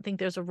just don't think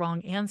there's a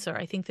wrong answer.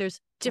 I think there's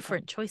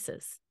different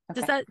choices.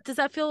 Does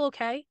that feel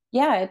okay?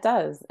 Yeah, it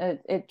does.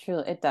 It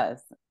truly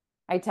does.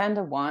 I tend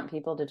to want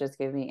people to just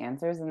give me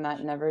answers, and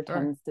that never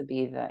tends to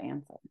be the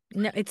answer.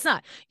 No, it's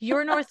not.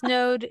 Your North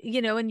Node,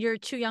 you know, and you're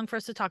too young for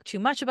us to talk too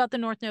much about the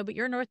North Node, but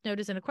your North Node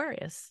is in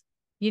Aquarius.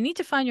 You need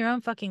to find your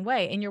own fucking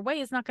way, and your way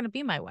is not going to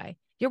be my way.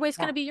 Your way is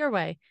going to be your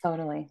way.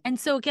 Totally. And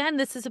so again,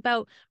 this is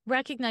about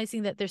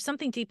recognizing that there's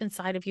something deep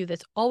inside of you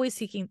that's always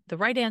seeking the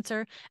right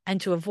answer, and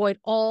to avoid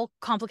all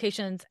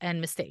complications and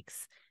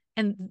mistakes.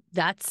 And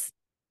that's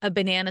a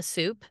banana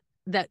soup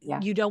that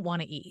you don't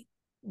want to eat.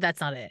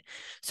 That's not it.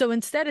 So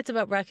instead, it's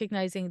about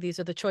recognizing these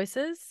are the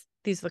choices,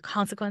 these are the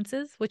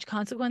consequences. Which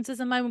consequences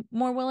am I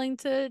more willing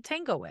to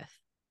tango with?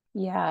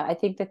 Yeah, I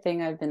think the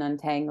thing I've been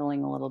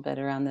untangling a little bit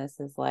around this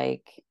is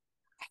like,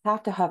 I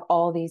have to have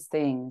all these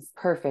things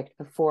perfect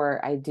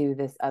before I do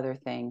this other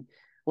thing.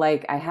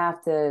 Like I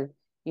have to,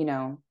 you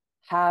know,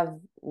 have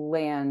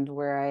land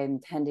where I'm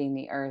tending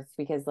the earth,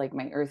 because like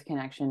my earth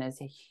connection is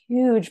a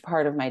huge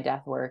part of my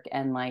death work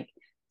and like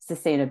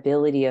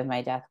sustainability of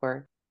my death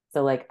work.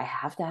 So like I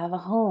have to have a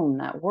home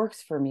that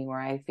works for me, where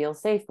I feel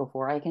safe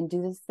before I can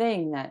do this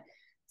thing that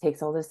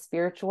takes all this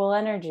spiritual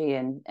energy,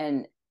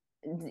 and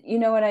you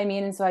know what I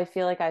mean? And so I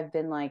feel like I've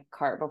been like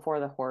cart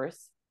before the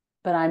horse,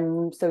 but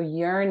I'm so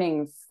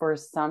yearning for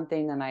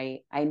something that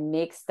I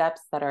make steps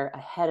that are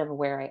ahead of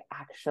where I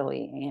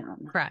actually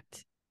am.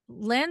 Correct.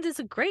 Land is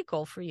a great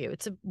goal for you.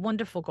 It's a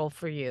wonderful goal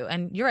for you.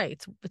 And you're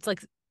right. It's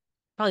like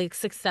probably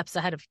 6 steps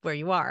ahead of where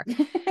you are.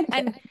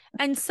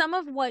 And some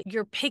of what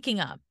you're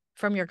picking up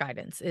from your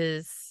guidance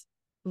is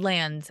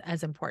land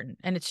as important.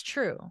 And it's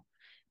true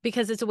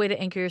because it's a way to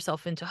anchor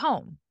yourself into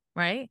home,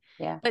 right?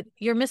 Yeah. But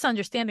you're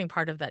misunderstanding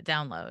part of that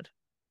download.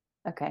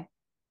 Okay.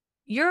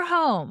 You're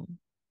home.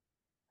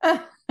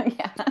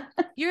 Yeah.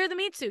 You're the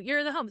meat suit.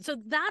 You're the home. So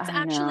that's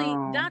I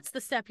know. that's the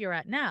step you're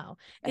at now,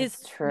 is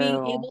It's being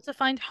true. able to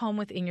find home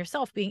within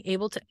yourself, being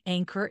able to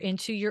anchor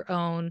into your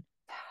own,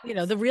 It's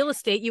the so real true.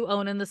 estate you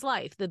own in this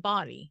life, the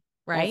body,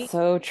 That's right?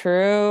 so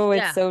true.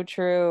 It's Yeah. so Yeah.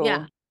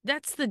 true.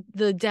 That's the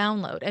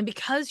download. And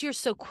because you're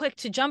so quick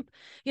to jump,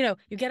 you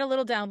get a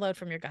little download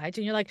from your guides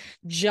and you're like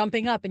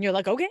jumping up and you're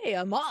like, okay,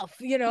 I'm off,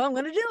 I'm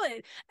going to do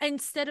it.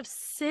 Instead of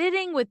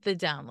sitting with the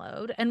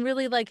download and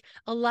really like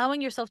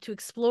allowing yourself to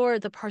explore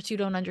the parts you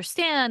don't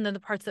understand and the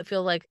parts that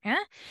feel like,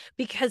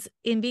 because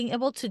in being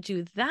able to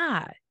do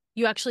that,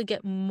 you actually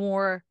get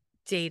more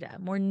data,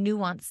 more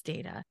nuanced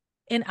data.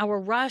 In our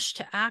rush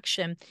to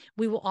action,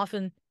 we will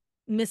often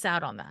miss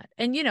out on that.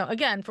 And,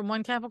 again, from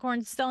one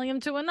Capricorn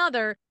stellium to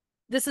another,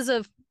 this is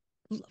a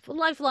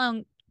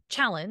lifelong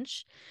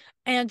challenge.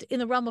 And in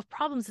the realm of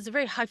problems, it's a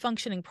very high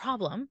functioning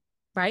problem,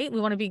 right? We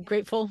want to be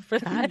grateful for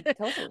that.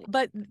 Totally.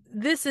 But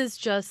this is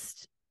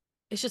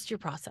it's just your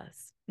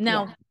process.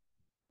 Now, Yeah.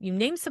 you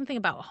named something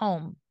about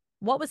home.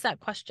 What was that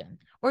question?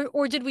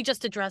 Or did we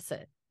just address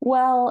it?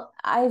 Well,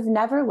 I've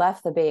never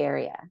left the Bay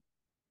Area.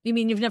 You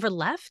mean you've never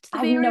left the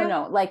Bay Area?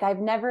 No. Like I've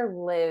never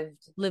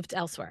Lived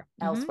elsewhere.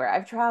 elsewhere.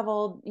 I've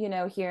traveled,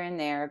 here and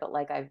there, but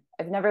like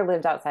I've never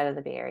lived outside of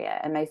the Bay Area.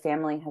 And my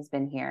family has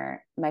been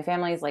here. My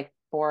family is like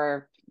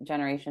 4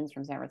 generations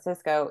from San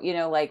Francisco.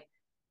 Like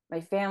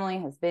my family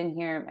has been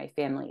here. My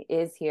family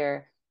is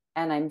here.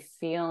 And I'm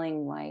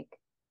feeling like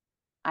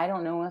I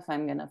don't know if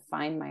I'm gonna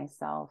find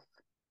myself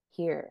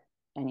here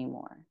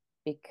anymore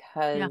Yeah.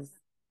 because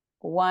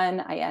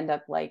one, I end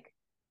up like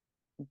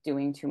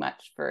doing too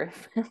much for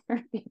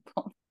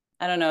people.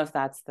 I don't know if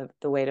that's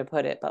the way to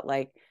put it, but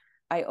like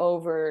I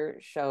over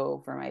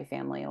show for my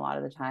family a lot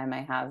of the time.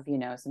 I have,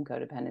 some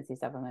codependency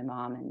stuff with my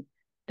mom, and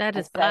That I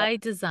is said, by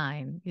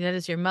design. That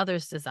is your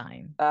mother's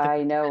design.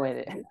 I know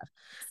it is.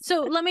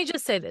 So let me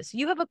just say this.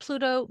 You have a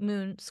Pluto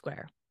moon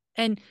square.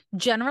 And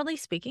generally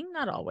speaking,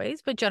 not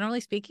always, but generally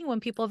speaking, when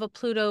people have a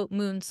Pluto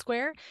moon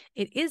square,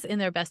 it is in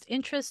their best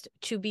interest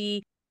to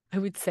be, I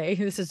would say,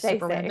 this is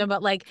super random,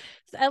 but like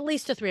at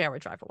least a 3-hour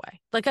drive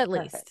away. Like at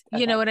Perfect. least,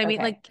 you know Okay. what I mean?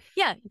 Okay. Like,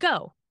 yeah,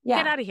 go.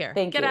 Get Yeah. out of here.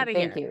 Thank Get you. out of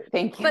Thank here. you.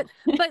 Thank you.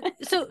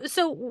 But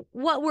so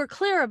what we're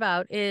clear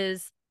about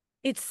is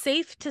it's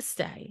safe to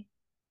stay.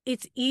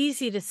 It's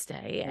easy to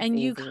stay, It's and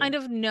you easy. kind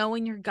of know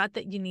in your gut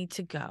that you need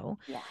to go.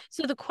 Yeah.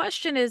 So the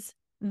question is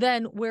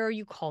then, where are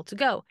you called to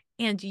go?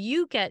 And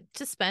you get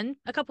to spend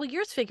a couple of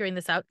years figuring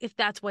this out if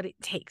that's what it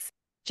takes.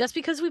 Just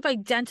because we've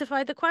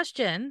identified the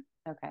question,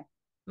 Okay.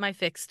 my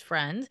fixed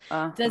friend,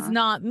 Uh-huh. does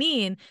not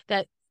mean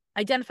that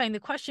identifying the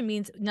question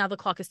means now the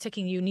clock is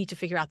ticking, you need to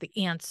figure out the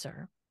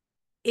answer.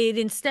 It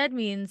instead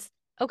means,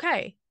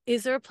 okay,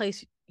 is there a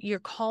place you're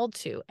called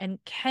to?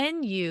 And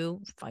can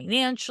you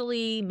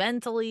financially,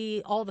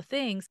 mentally, all the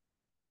things,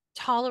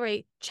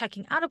 tolerate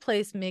checking out a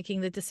place,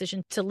 making the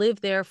decision to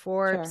live there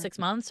for Sure. 6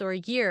 months or a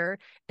year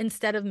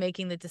instead of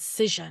making the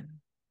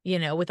decision,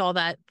 with all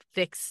that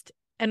fixed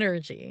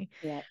energy?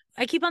 Yeah.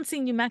 I keep on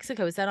seeing New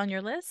Mexico. Is that on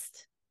your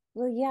list?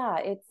 Well, yeah,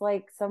 it's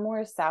like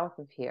somewhere south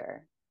of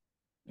here.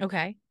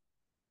 Okay.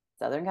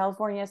 Southern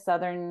California,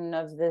 southern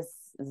of this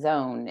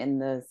zone, in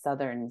the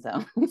southern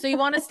zone. So you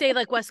want to stay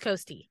like West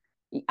Coasty?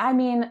 I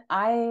mean,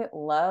 I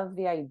love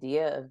the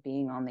idea of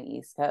being on the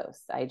East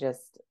Coast.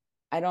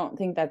 I don't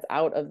think that's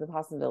out of the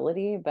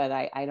possibility, but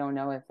I don't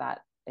know if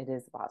it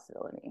is a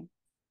possibility.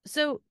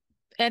 So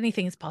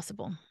anything is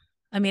possible.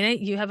 I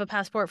mean, you have a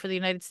passport for the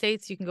United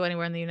States. You can go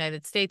anywhere in the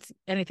United States.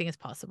 Anything is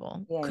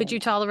possible. Yeah, Could yeah, you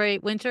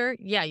tolerate winter?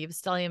 Yeah, you have a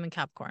stellium and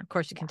Capricorn. Of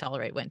course, you can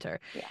tolerate winter.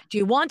 Yeah. Do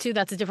you want to?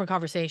 That's a different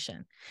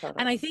conversation. Totally.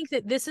 And I think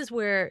that this is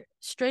where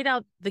straight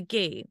out the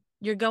gate,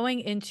 you're going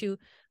into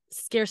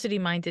scarcity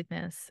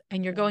mindedness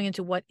and you're going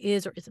into what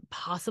is or isn't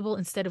possible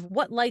instead of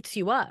what lights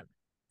you up.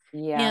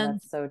 Yeah, and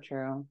that's so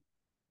true.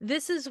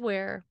 This is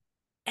where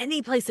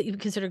any place that you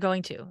consider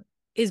going to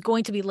is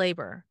going to be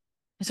labor.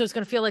 And so it's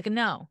going to feel like a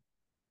no.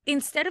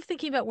 Instead of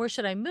thinking about where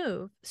should I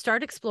move,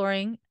 start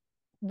exploring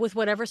with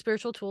whatever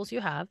spiritual tools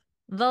you have,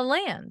 the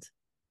land.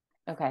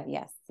 Okay.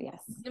 Yes. Yes.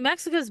 New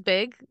Mexico's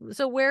big.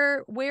 So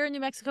where in New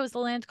Mexico is the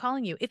land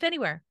calling you, if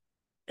anywhere?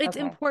 It's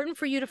important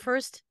for you to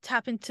first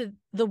tap into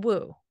the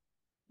woo,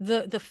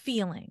 the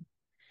feeling.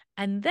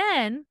 And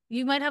then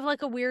you might have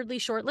like a weirdly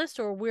short list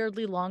or a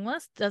weirdly long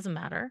list. Doesn't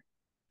matter.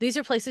 These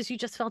are places you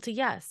just felt a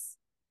yes.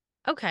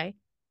 Okay.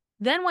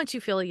 Then once you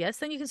feel a yes,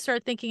 then you can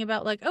start thinking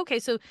about like, okay,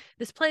 so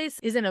this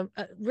place is in a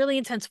really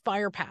intense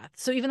fire path.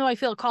 So even though I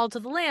feel called to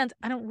the land,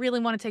 I don't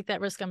really want to take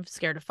that risk. I'm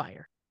scared of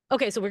fire.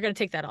 Okay, so we're going to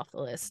take that off the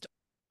list.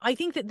 I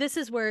think that this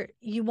is where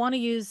you want to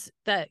use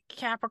that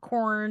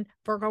Capricorn,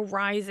 Virgo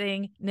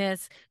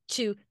risingness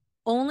to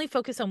only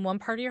focus on one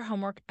part of your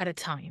homework at a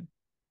time.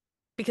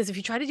 Because if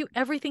you try to do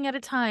everything at a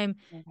time,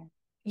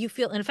 you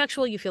feel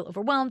ineffectual, you feel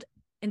overwhelmed,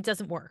 and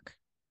doesn't work.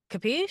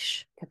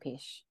 Capiche?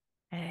 Capiche.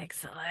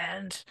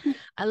 Excellent.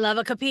 I love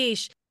a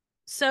capiche.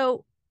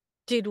 So,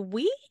 did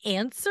we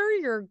answer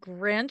your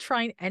grand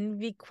trine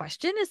envy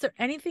question? Is there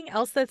anything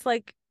else that's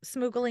like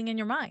smoogling in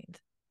your mind?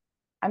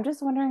 I'm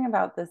just wondering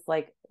about this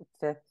like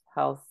fifth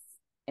house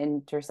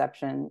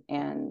interception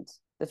and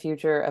the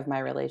future of my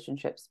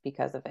relationships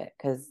because of it.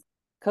 Because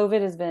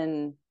COVID has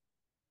been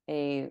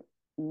a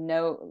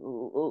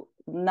no,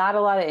 not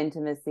a lot of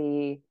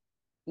intimacy.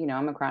 You know,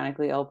 I'm a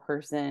chronically ill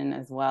person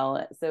as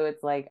well. So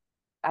it's like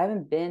I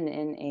haven't been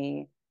in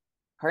a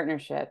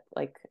partnership.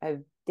 Like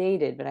I've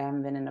dated, but I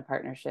haven't been in a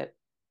partnership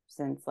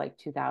since like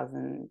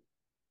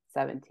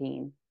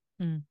 2017.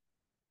 Mm.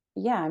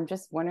 Yeah, I'm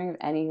just wondering if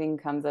anything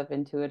comes up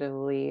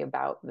intuitively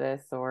about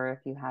this or if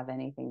you have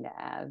anything to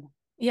add.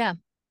 Yeah.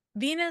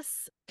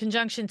 Venus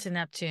conjunction to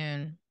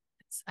Neptune.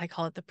 I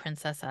call it the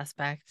princess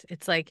aspect.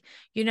 It's like,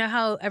 you know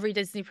how every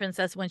Disney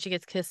princess, when she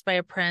gets kissed by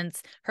a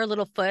prince, her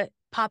little foot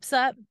pops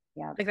up?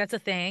 Yeah. Like that's a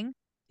thing.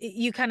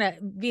 You kind of,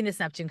 Venus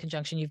Neptune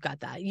conjunction, you've got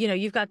that. You know,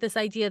 you've got this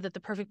idea that the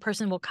perfect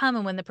person will come.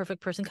 And when the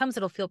perfect person comes,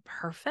 it'll feel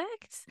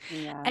perfect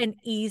Yeah. and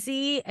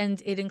easy. And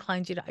it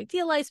inclines you to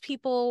idealize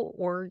people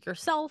or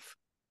yourself,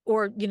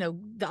 or, you know,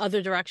 the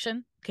other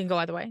direction can go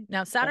either way.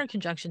 Now, Saturn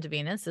conjunction to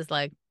Venus is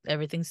like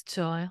everything's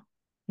toil,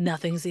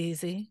 nothing's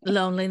easy,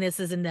 loneliness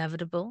is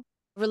inevitable.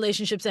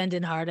 Relationships end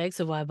in heartache,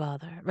 so why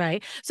bother,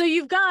 right? So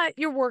you've got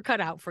your work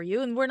cut out for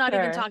you, and we're not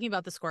even talking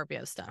about the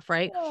Scorpio stuff,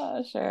 right?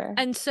 Oh, sure.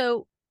 And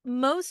so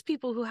most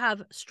people who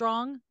have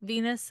strong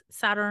Venus,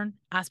 Saturn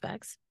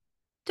aspects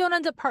don't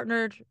end up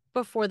partnered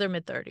before their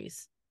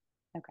mid-30s.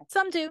 Okay.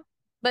 Some do,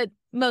 but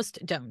most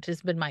don't,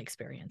 has been my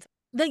experience.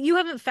 That you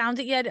haven't found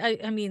it yet,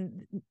 I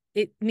mean,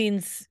 it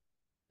means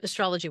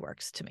astrology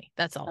works to me.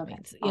 That's all it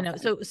means. You know,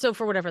 so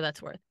for whatever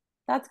that's worth.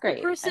 That's great.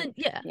 The person,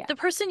 the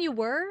person you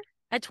were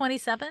at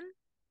 27,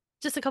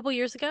 just a couple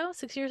years ago,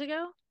 6 years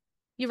ago,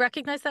 you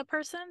recognize that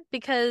person?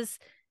 Because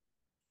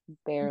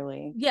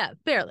barely. Yeah,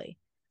 barely.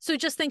 So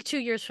just think 2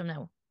 years from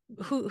now,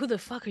 who the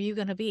fuck are you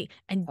going to be?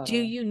 And do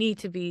you need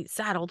to be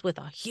saddled with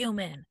a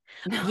human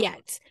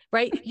yet?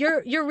 Right?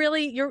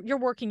 You're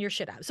working your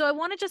shit out. So I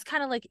want to just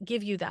kind of like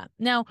give you that.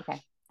 Now, okay,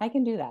 I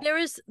can do that. There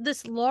is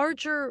this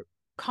larger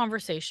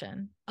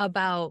conversation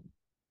about,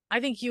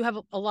 I think you have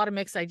a lot of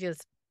mixed ideas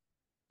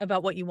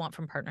about what you want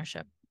from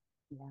partnership.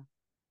 Yeah.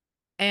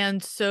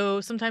 And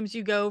so sometimes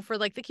you go for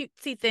like the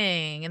cutesy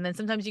thing, and then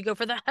sometimes you go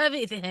for the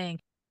heavy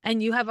thing,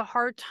 and you have a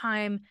hard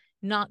time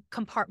not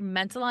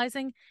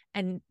compartmentalizing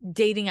and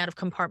dating out of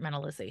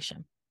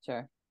compartmentalization.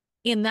 Sure.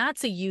 And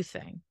that's a you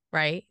thing,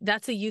 right?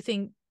 That's a you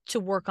thing to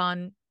work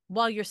on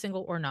while you're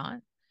single or not.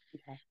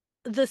 Okay.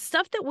 The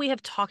stuff that we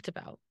have talked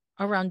about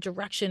around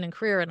direction and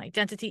career and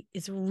identity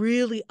is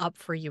really up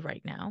for you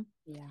right now.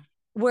 Yeah.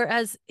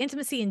 Whereas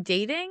intimacy and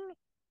dating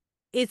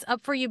is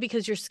up for you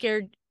because you're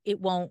scared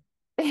it won't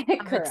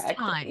correct.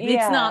 time.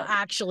 Yeah. It's not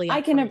actually up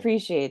I can for you.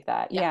 appreciate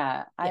that.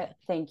 Yeah.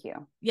 Thank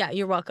you. Yeah,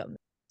 you're welcome.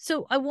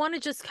 So I want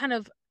to just kind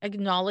of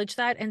acknowledge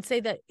that and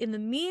say that in the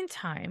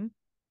meantime,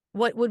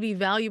 what would be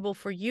valuable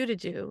for you to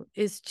do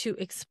is to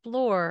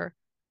explore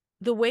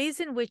the ways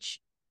in which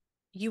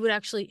you would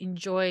actually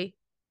enjoy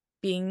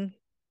being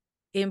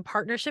in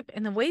partnership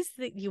and the ways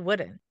that you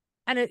wouldn't.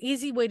 And an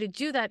easy way to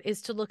do that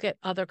is to look at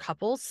other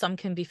couples. Some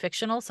can be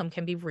fictional, some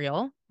can be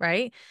real,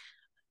 right?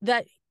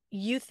 That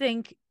you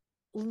think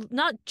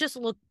not just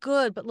look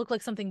good, but look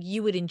like something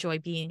you would enjoy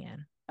being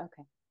in.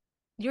 Okay.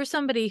 You're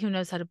somebody who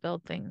knows how to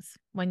build things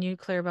when you're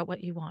clear about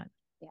what you want.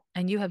 Yeah.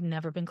 And you have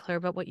never been clear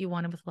about what you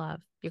wanted with love.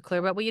 You're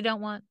clear about what you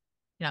don't want.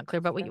 You're not clear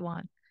about what you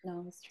want.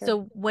 No, that's true.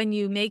 So when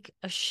you make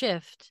a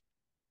shift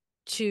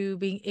to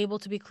being able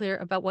to be clear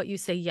about what you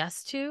say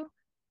yes to,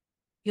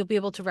 you'll be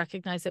able to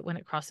recognize it when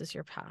it crosses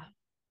your path.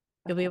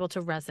 You'll be able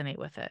to resonate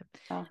with it.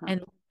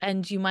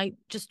 And you might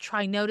just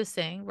try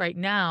noticing right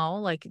now,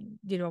 like,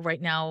 you know,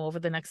 right now over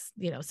the next,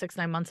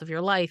 6-9 months of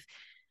your life,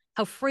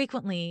 how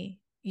frequently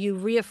you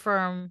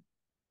reaffirm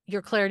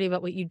your clarity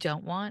about what you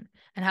don't want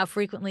and how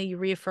frequently you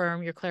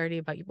reaffirm your clarity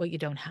about what you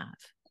don't have.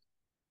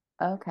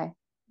 Okay.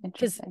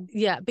 Interesting.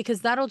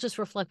 Because that'll just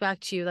reflect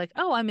back to you like,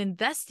 oh, I'm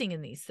investing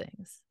in these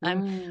things.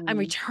 I'm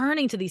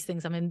returning to these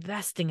things. I'm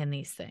investing in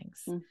these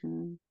things.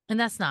 Mm-hmm. And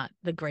that's not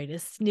the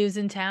greatest news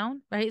in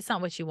town, right? It's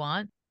not what you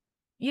want.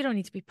 You don't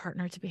need to be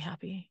partnered to be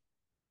happy,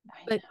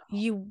 but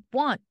you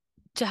want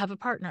to have a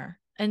partner.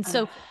 And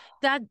so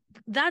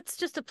that's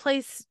just a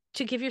place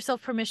to give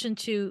yourself permission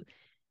to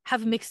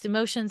have mixed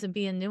emotions and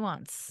be in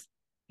nuance,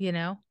 you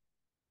know?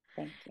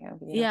 Thank you.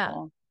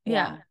 Beautiful.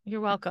 Yeah. You're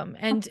welcome.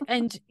 And,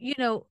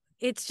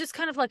 it's just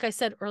kind of like I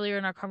said earlier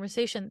in our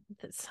conversation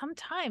that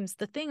sometimes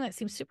the thing that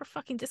seems super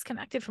fucking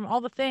disconnected from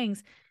all the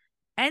things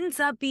ends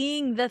up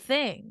being the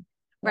thing,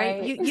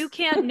 right? You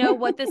can't know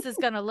what this is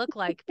going to look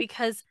like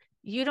because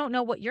you don't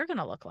know what you're going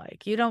to look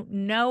like. You don't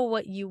know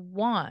what you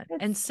want.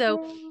 And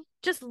so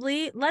just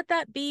let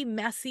that be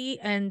messy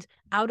and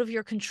out of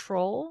your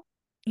control.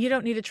 You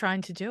don't need a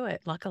trying to do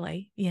it.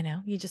 Luckily,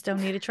 you just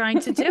don't need a trying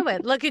to do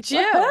it. Look at you.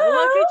 Look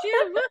at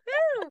you.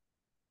 Woo-hoo.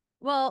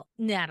 Well,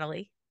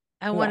 Natalie,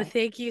 I want to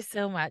thank you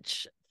so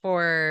much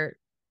for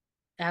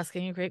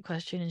asking a great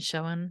question and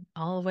showing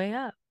all the way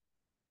up.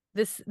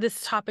 This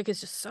topic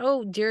is just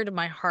so dear to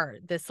my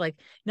heart. This like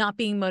not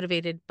being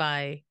motivated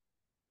by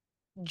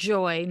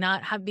joy,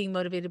 not being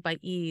motivated by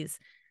ease.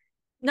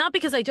 Not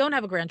because I don't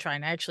have a Grand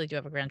Trine. I actually do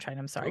have a Grand Trine.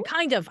 I'm sorry.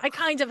 Kind of. I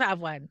kind of have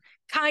one.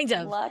 Kind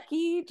of.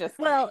 Lucky. Just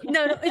well,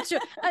 no, it's true.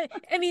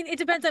 I mean, it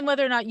depends on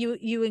whether or not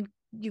you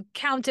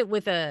count it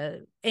with a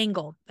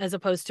angle as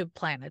opposed to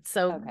planets.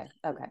 So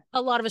okay.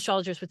 A lot of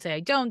astrologers would say I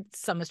don't.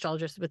 Some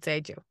astrologers would say I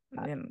do.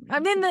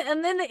 I'm in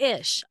the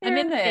ish. I'm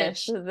in the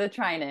ish. The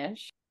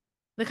Trine-ish.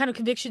 The kind of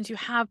convictions you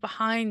have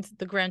behind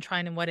the Grand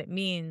Trine and what it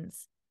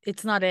means.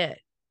 It's not it.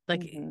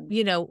 Like,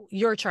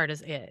 your chart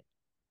is it.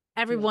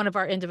 Every one of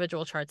our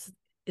individual charts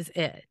is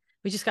it.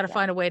 We just got to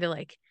find a way to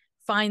like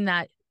find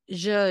that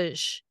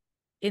zhuzh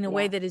in a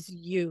way that is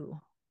you.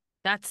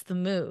 That's the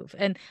move.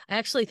 And I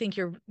actually think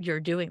you're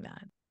doing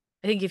that.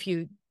 I think if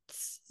you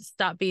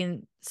stop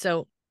being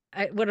so,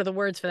 what are the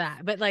words for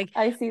that? But like,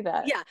 I see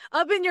that. Yeah.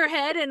 Up in your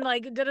head and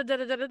like,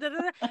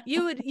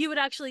 you would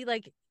actually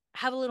like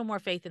have a little more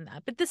faith in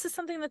that. But this is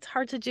something that's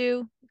hard to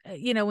do,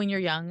 when you're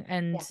young,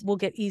 and will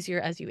get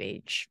easier as you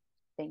age.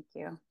 Thank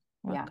you.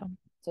 Welcome.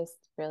 Just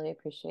really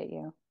appreciate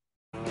you.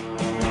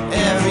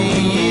 Every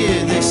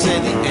year they say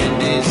the end